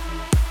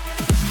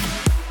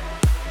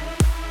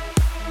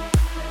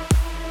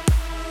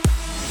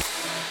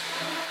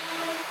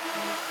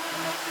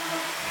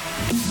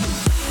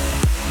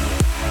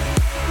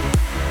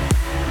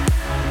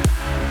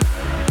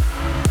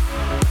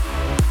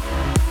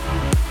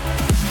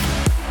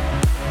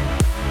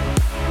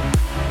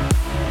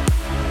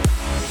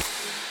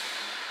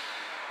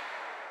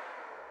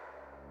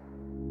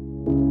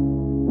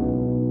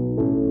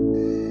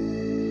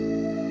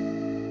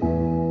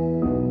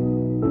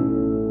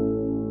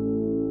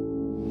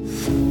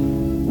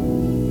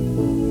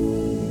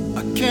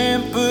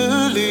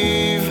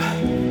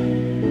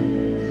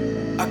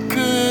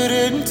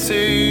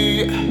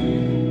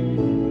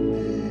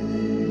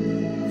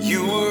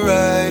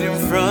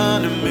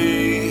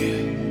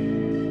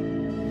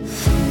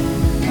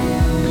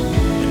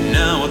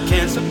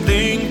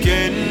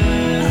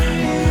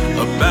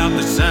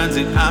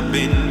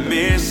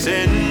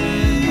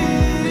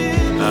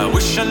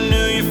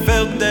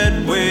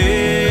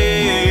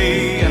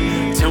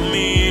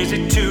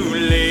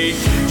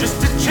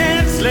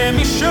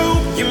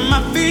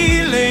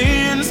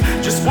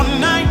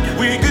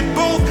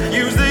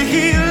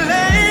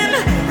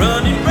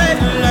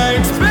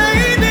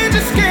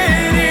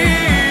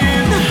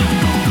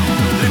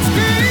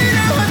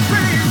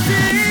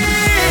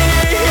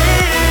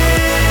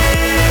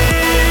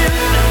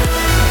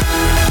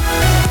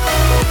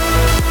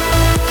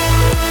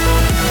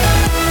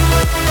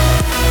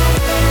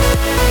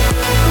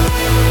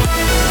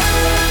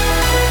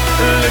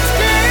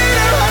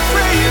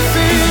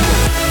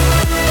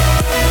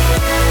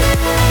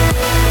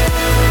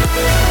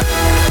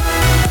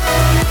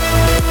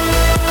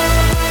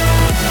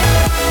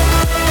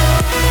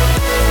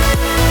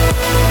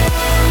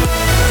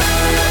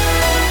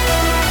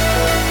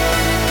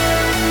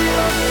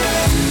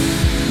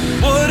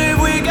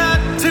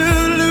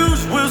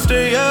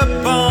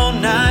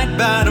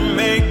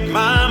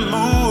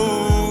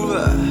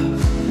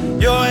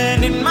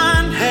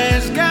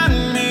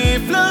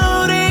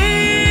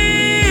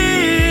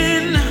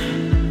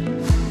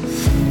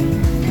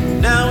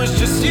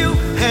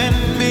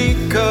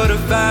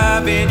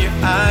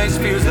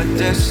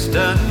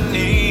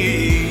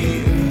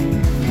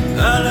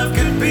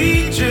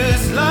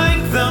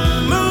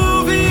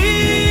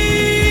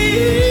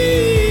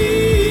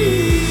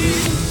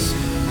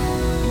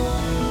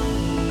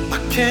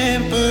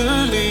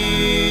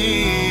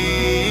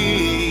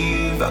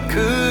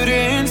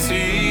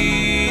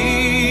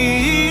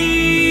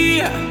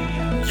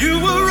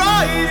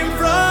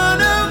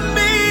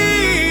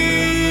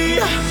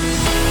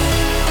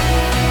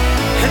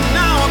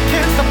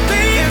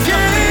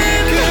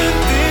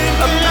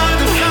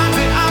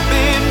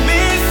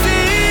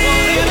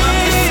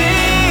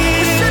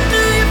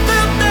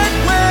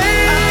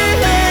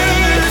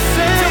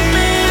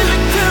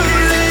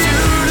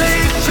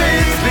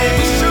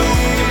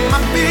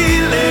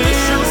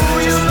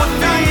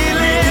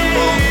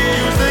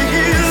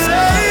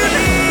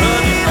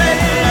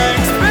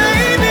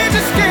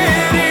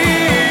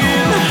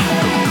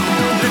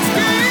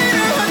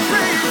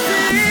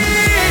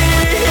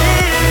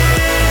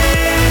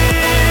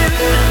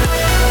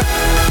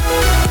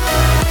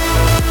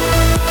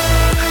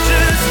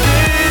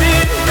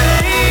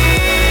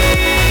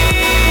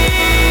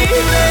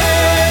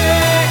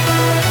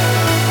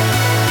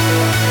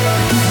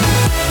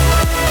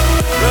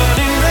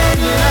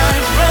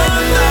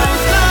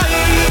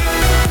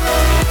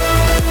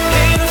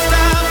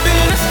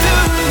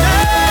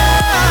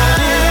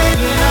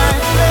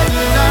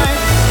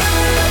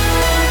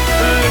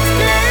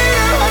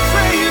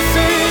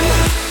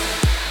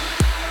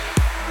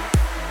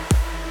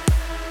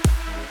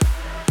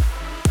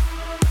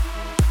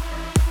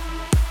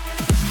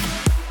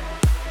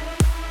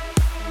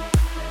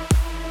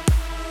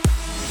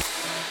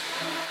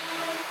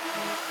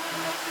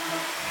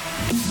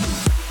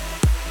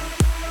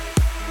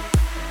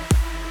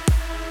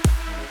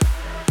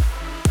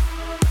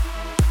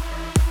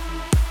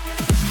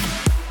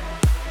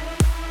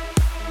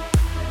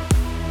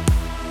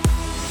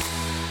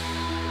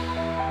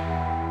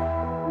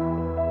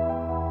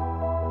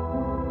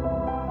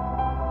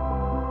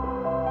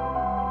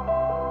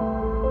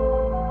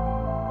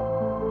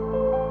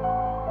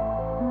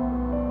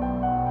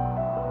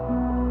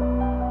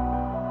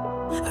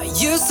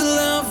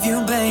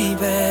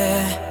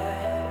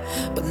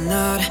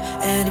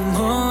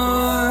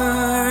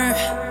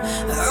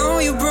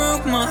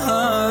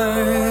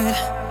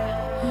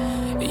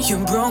 You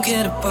broke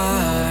it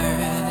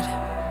apart.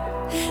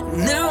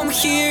 Now I'm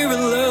here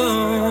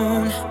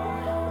alone,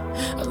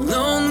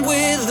 alone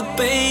with the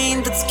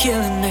pain that's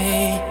killing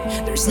me.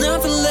 There's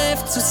nothing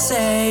left to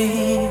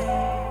say,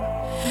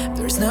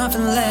 there's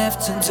nothing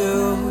left to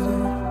do.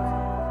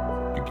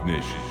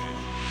 Ignition.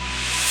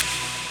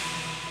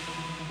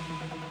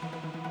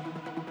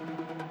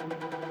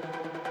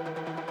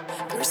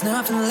 There's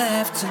nothing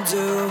left to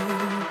do.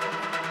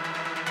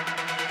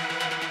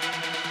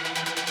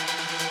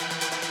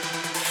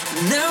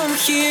 Now I'm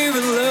here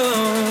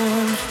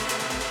alone,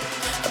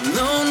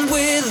 alone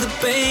with the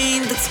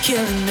pain that's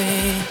killing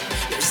me.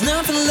 There's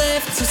nothing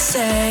left to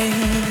say,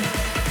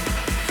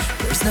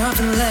 there's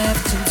nothing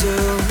left to do.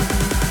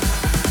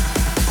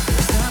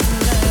 There's nothing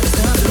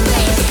left to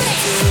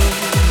do.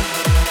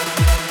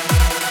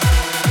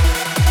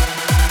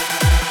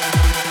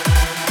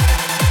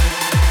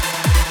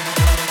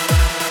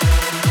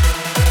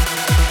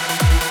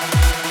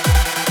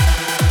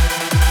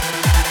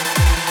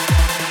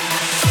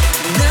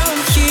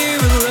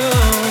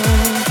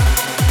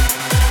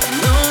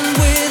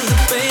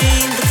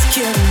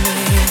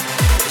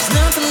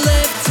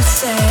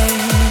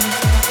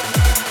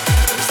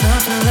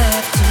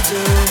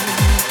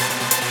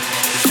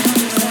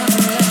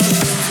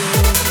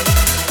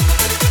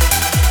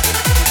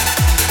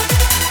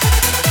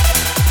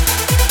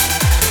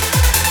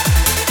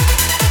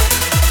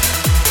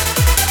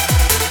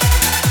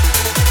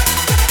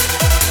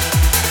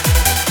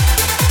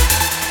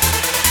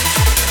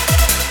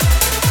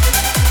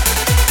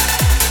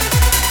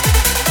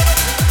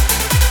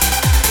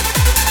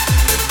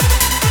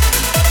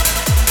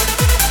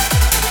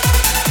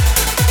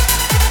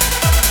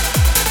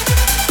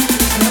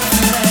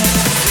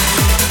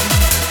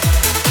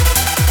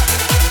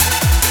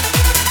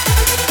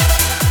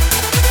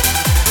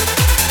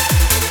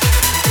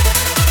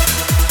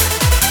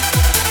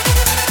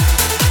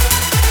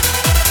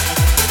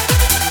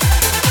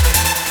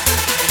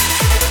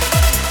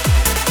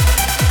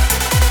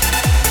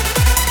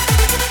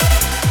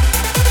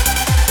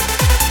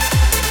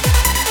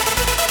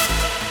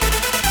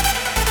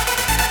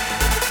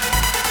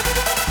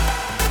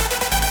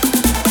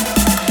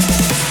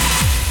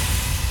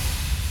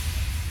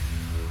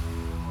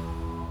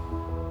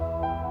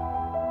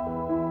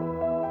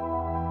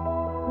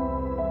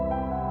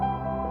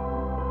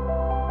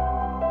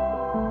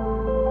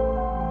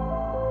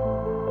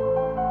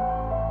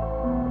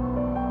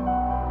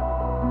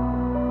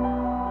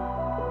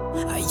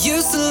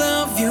 Used to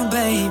love you,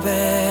 baby,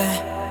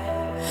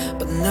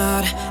 but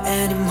not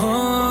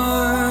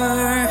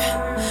anymore.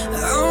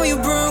 Oh, you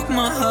broke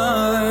my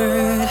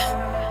heart,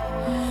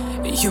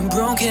 you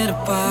broke it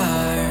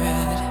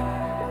apart.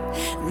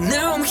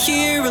 Now I'm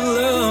here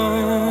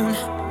alone,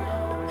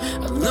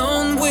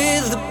 alone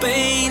with the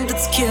pain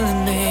that's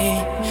killing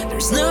me.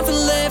 There's nothing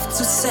left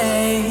to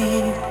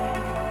say,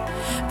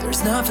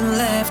 there's nothing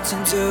left to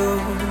do.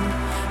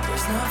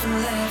 There's nothing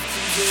left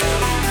to do.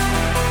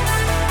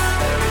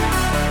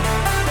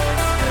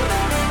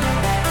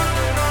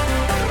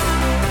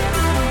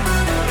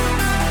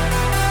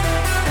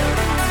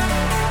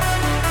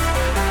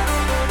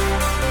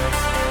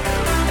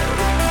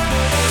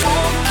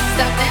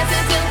 Stop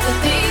dancing till the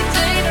DJ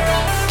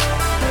drops.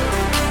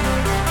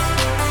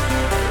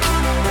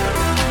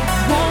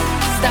 Won't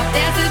stop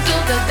dancing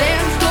till the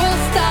dance floor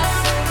stops.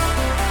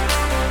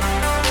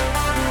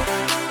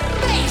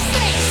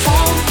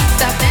 Won't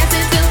stop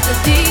dancing till the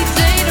DJ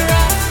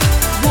drops.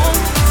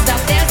 Won't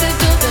stop dancing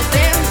till the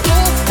dance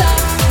floor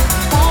stops.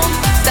 Won't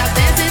stop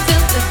dancing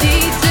till the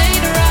DJ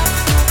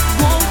drops.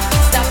 Won't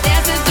stop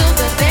dancing till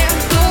the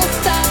dance floor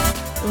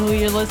stops. Ooh,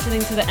 you're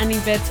listening to the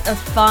Ending Bits of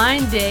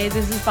Fine Day.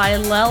 This is by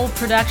Lel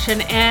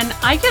Production, and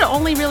I can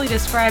only really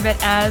describe it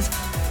as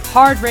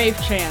hard rave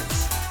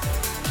chants.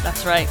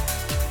 That's right,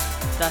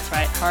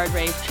 hard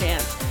rave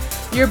chants.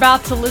 You're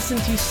about to listen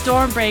to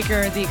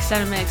Stormbreaker, the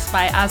extended mix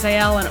by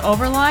Azael and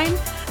Overline.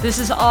 This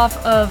is off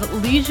of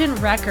Legion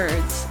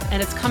Records,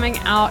 and it's coming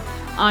out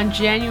on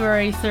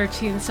January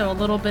 13th, so a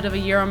little bit of a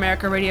Euro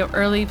America Radio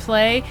early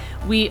play.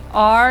 We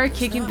are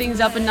kicking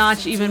things up a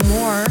notch even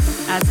more,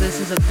 as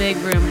this is a big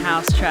room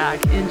house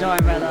track. Enjoy,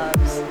 my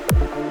loves.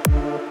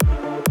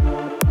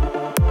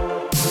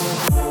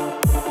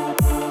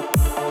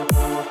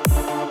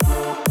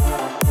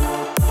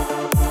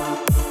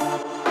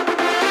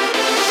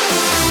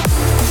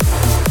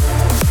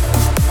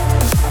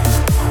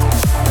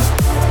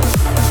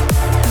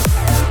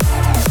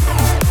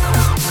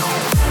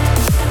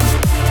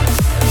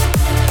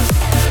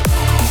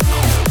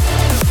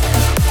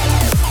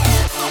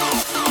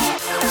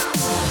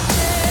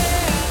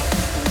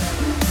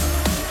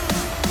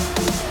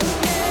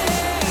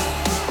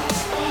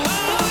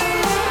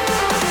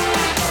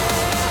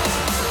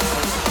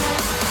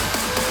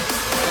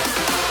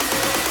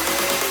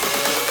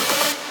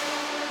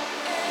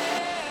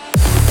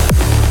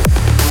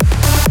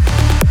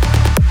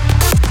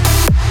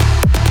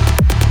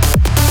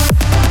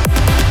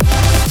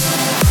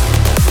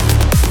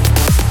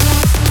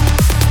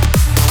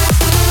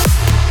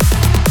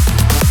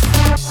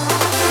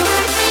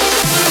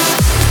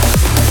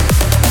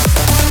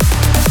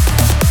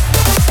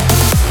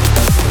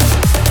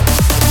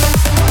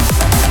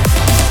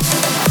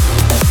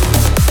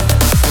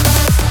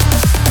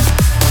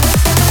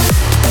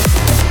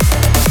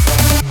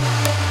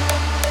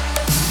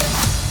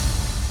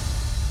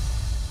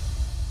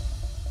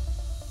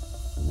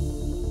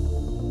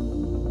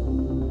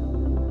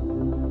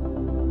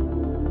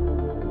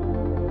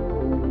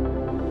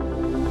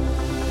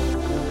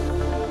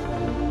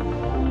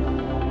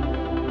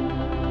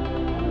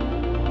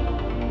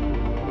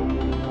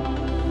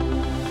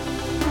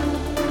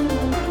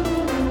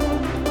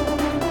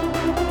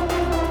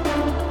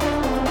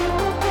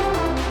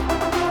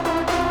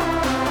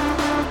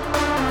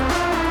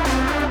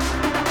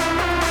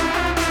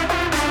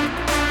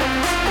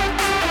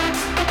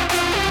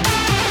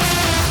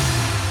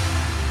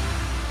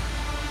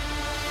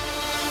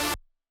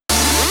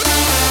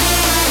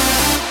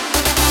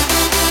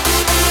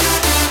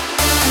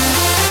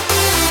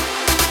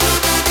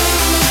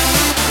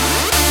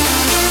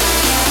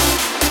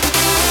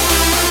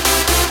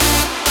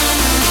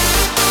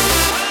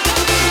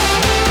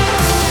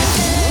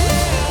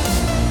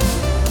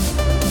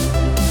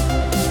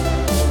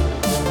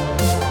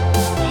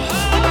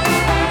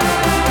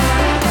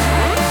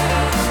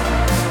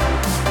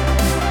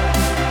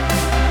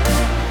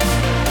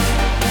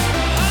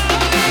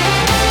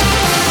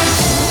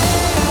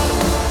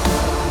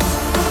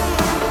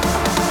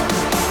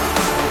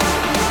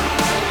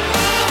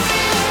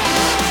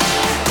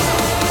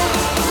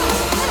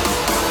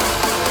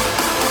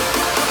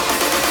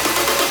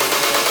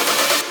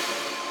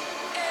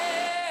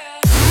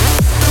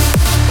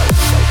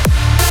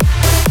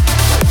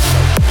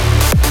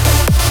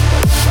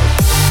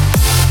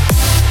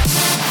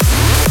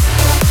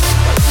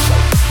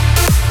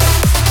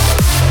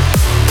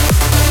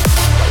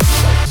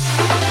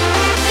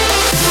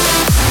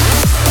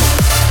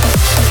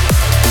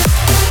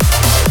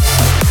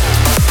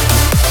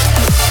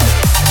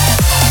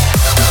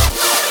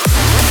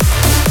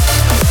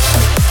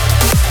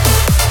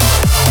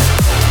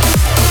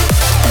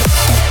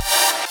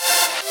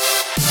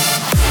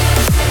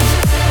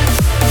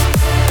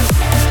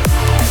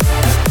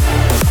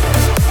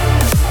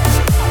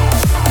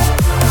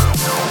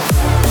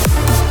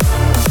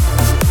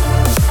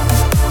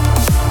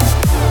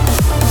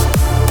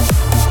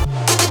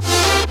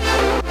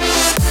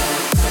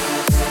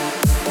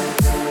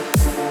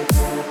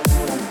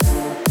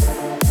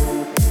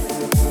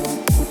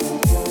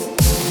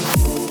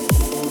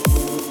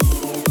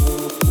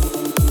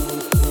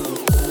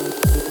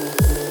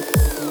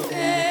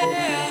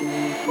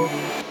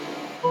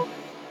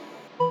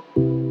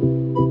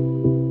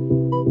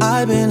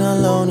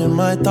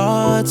 my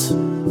thoughts.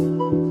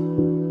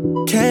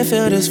 Can't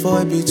feel this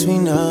void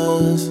between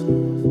us.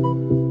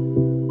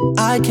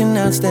 I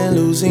cannot stand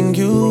losing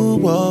you,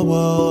 whoa,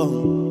 whoa.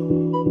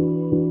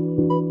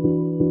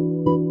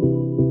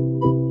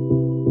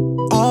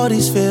 All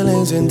these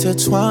feelings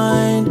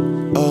intertwined,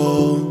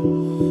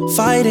 oh,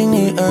 fighting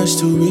the urge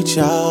to reach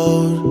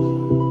out.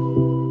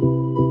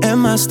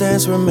 And my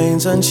stance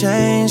remains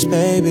unchanged,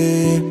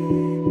 baby.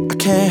 I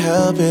can't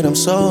help it, I'm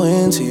so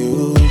into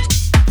you.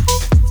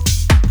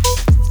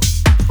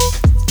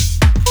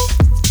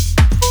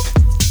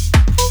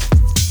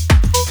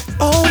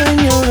 Oh, when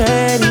you're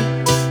ready,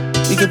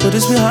 we can put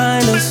this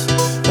behind us.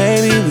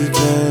 Maybe we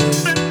can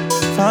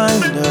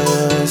find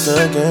us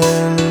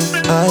again.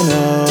 I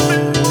know,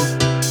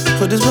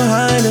 put this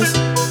behind us,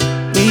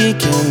 we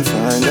can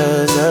find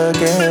us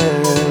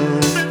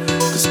again.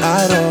 Cause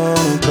I don't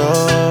wanna go.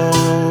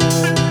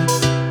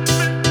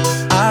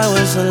 I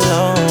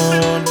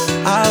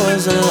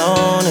was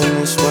alone in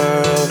this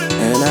world,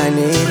 and I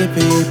needed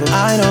people.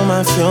 I know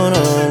my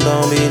funeral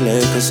gon' be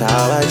lit, cause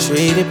how I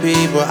treated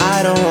people.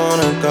 I don't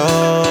wanna go,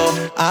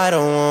 I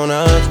don't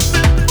wanna.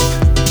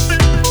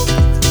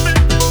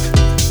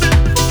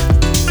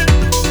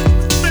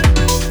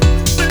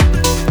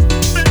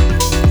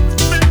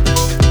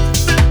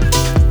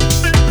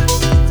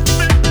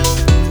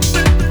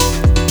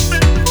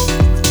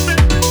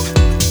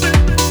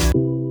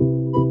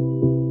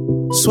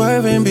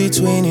 Swerving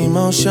between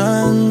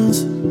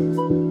emotions,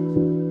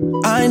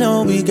 I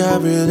know we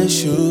got real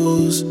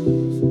issues.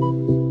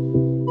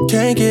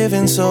 Can't give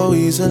in so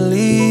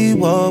easily,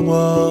 whoa,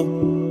 whoa.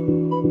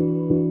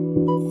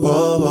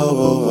 Whoa, whoa,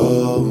 whoa,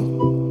 whoa.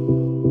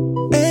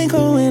 Ain't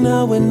going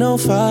out with no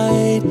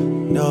fight,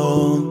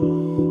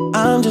 no.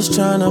 I'm just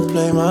tryna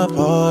play my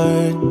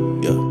part,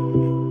 yeah.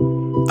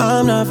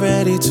 I'm not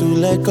ready to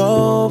let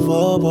go,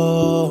 whoa,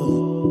 whoa.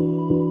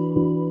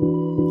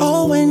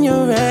 Oh, when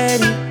you're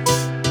ready,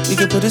 we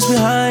can put this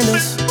behind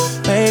us.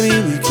 Maybe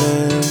we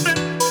can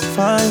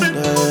find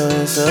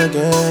us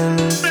again.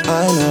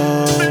 I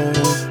know,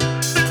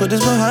 put this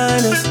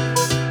behind us,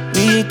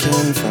 we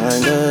can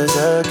find us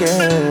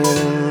again.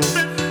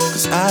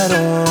 Cause I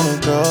don't wanna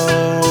go.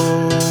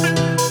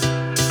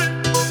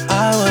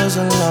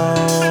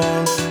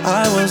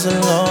 I was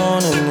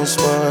alone in this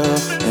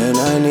world, and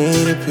I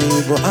needed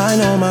people. I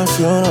know my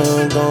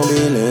funeral gon'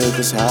 be lit,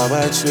 cause how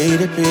I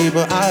treated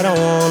people. I don't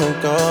wanna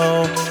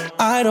go,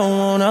 I don't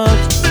wanna.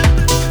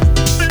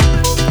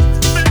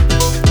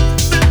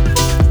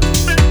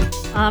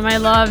 My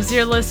loves,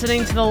 you're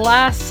listening to the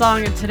last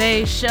song of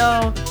today's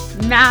show,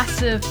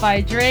 Massive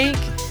by Drake.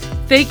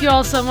 Thank you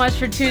all so much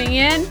for tuning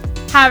in.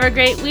 Have a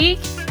great week.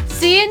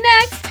 See you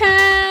next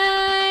time.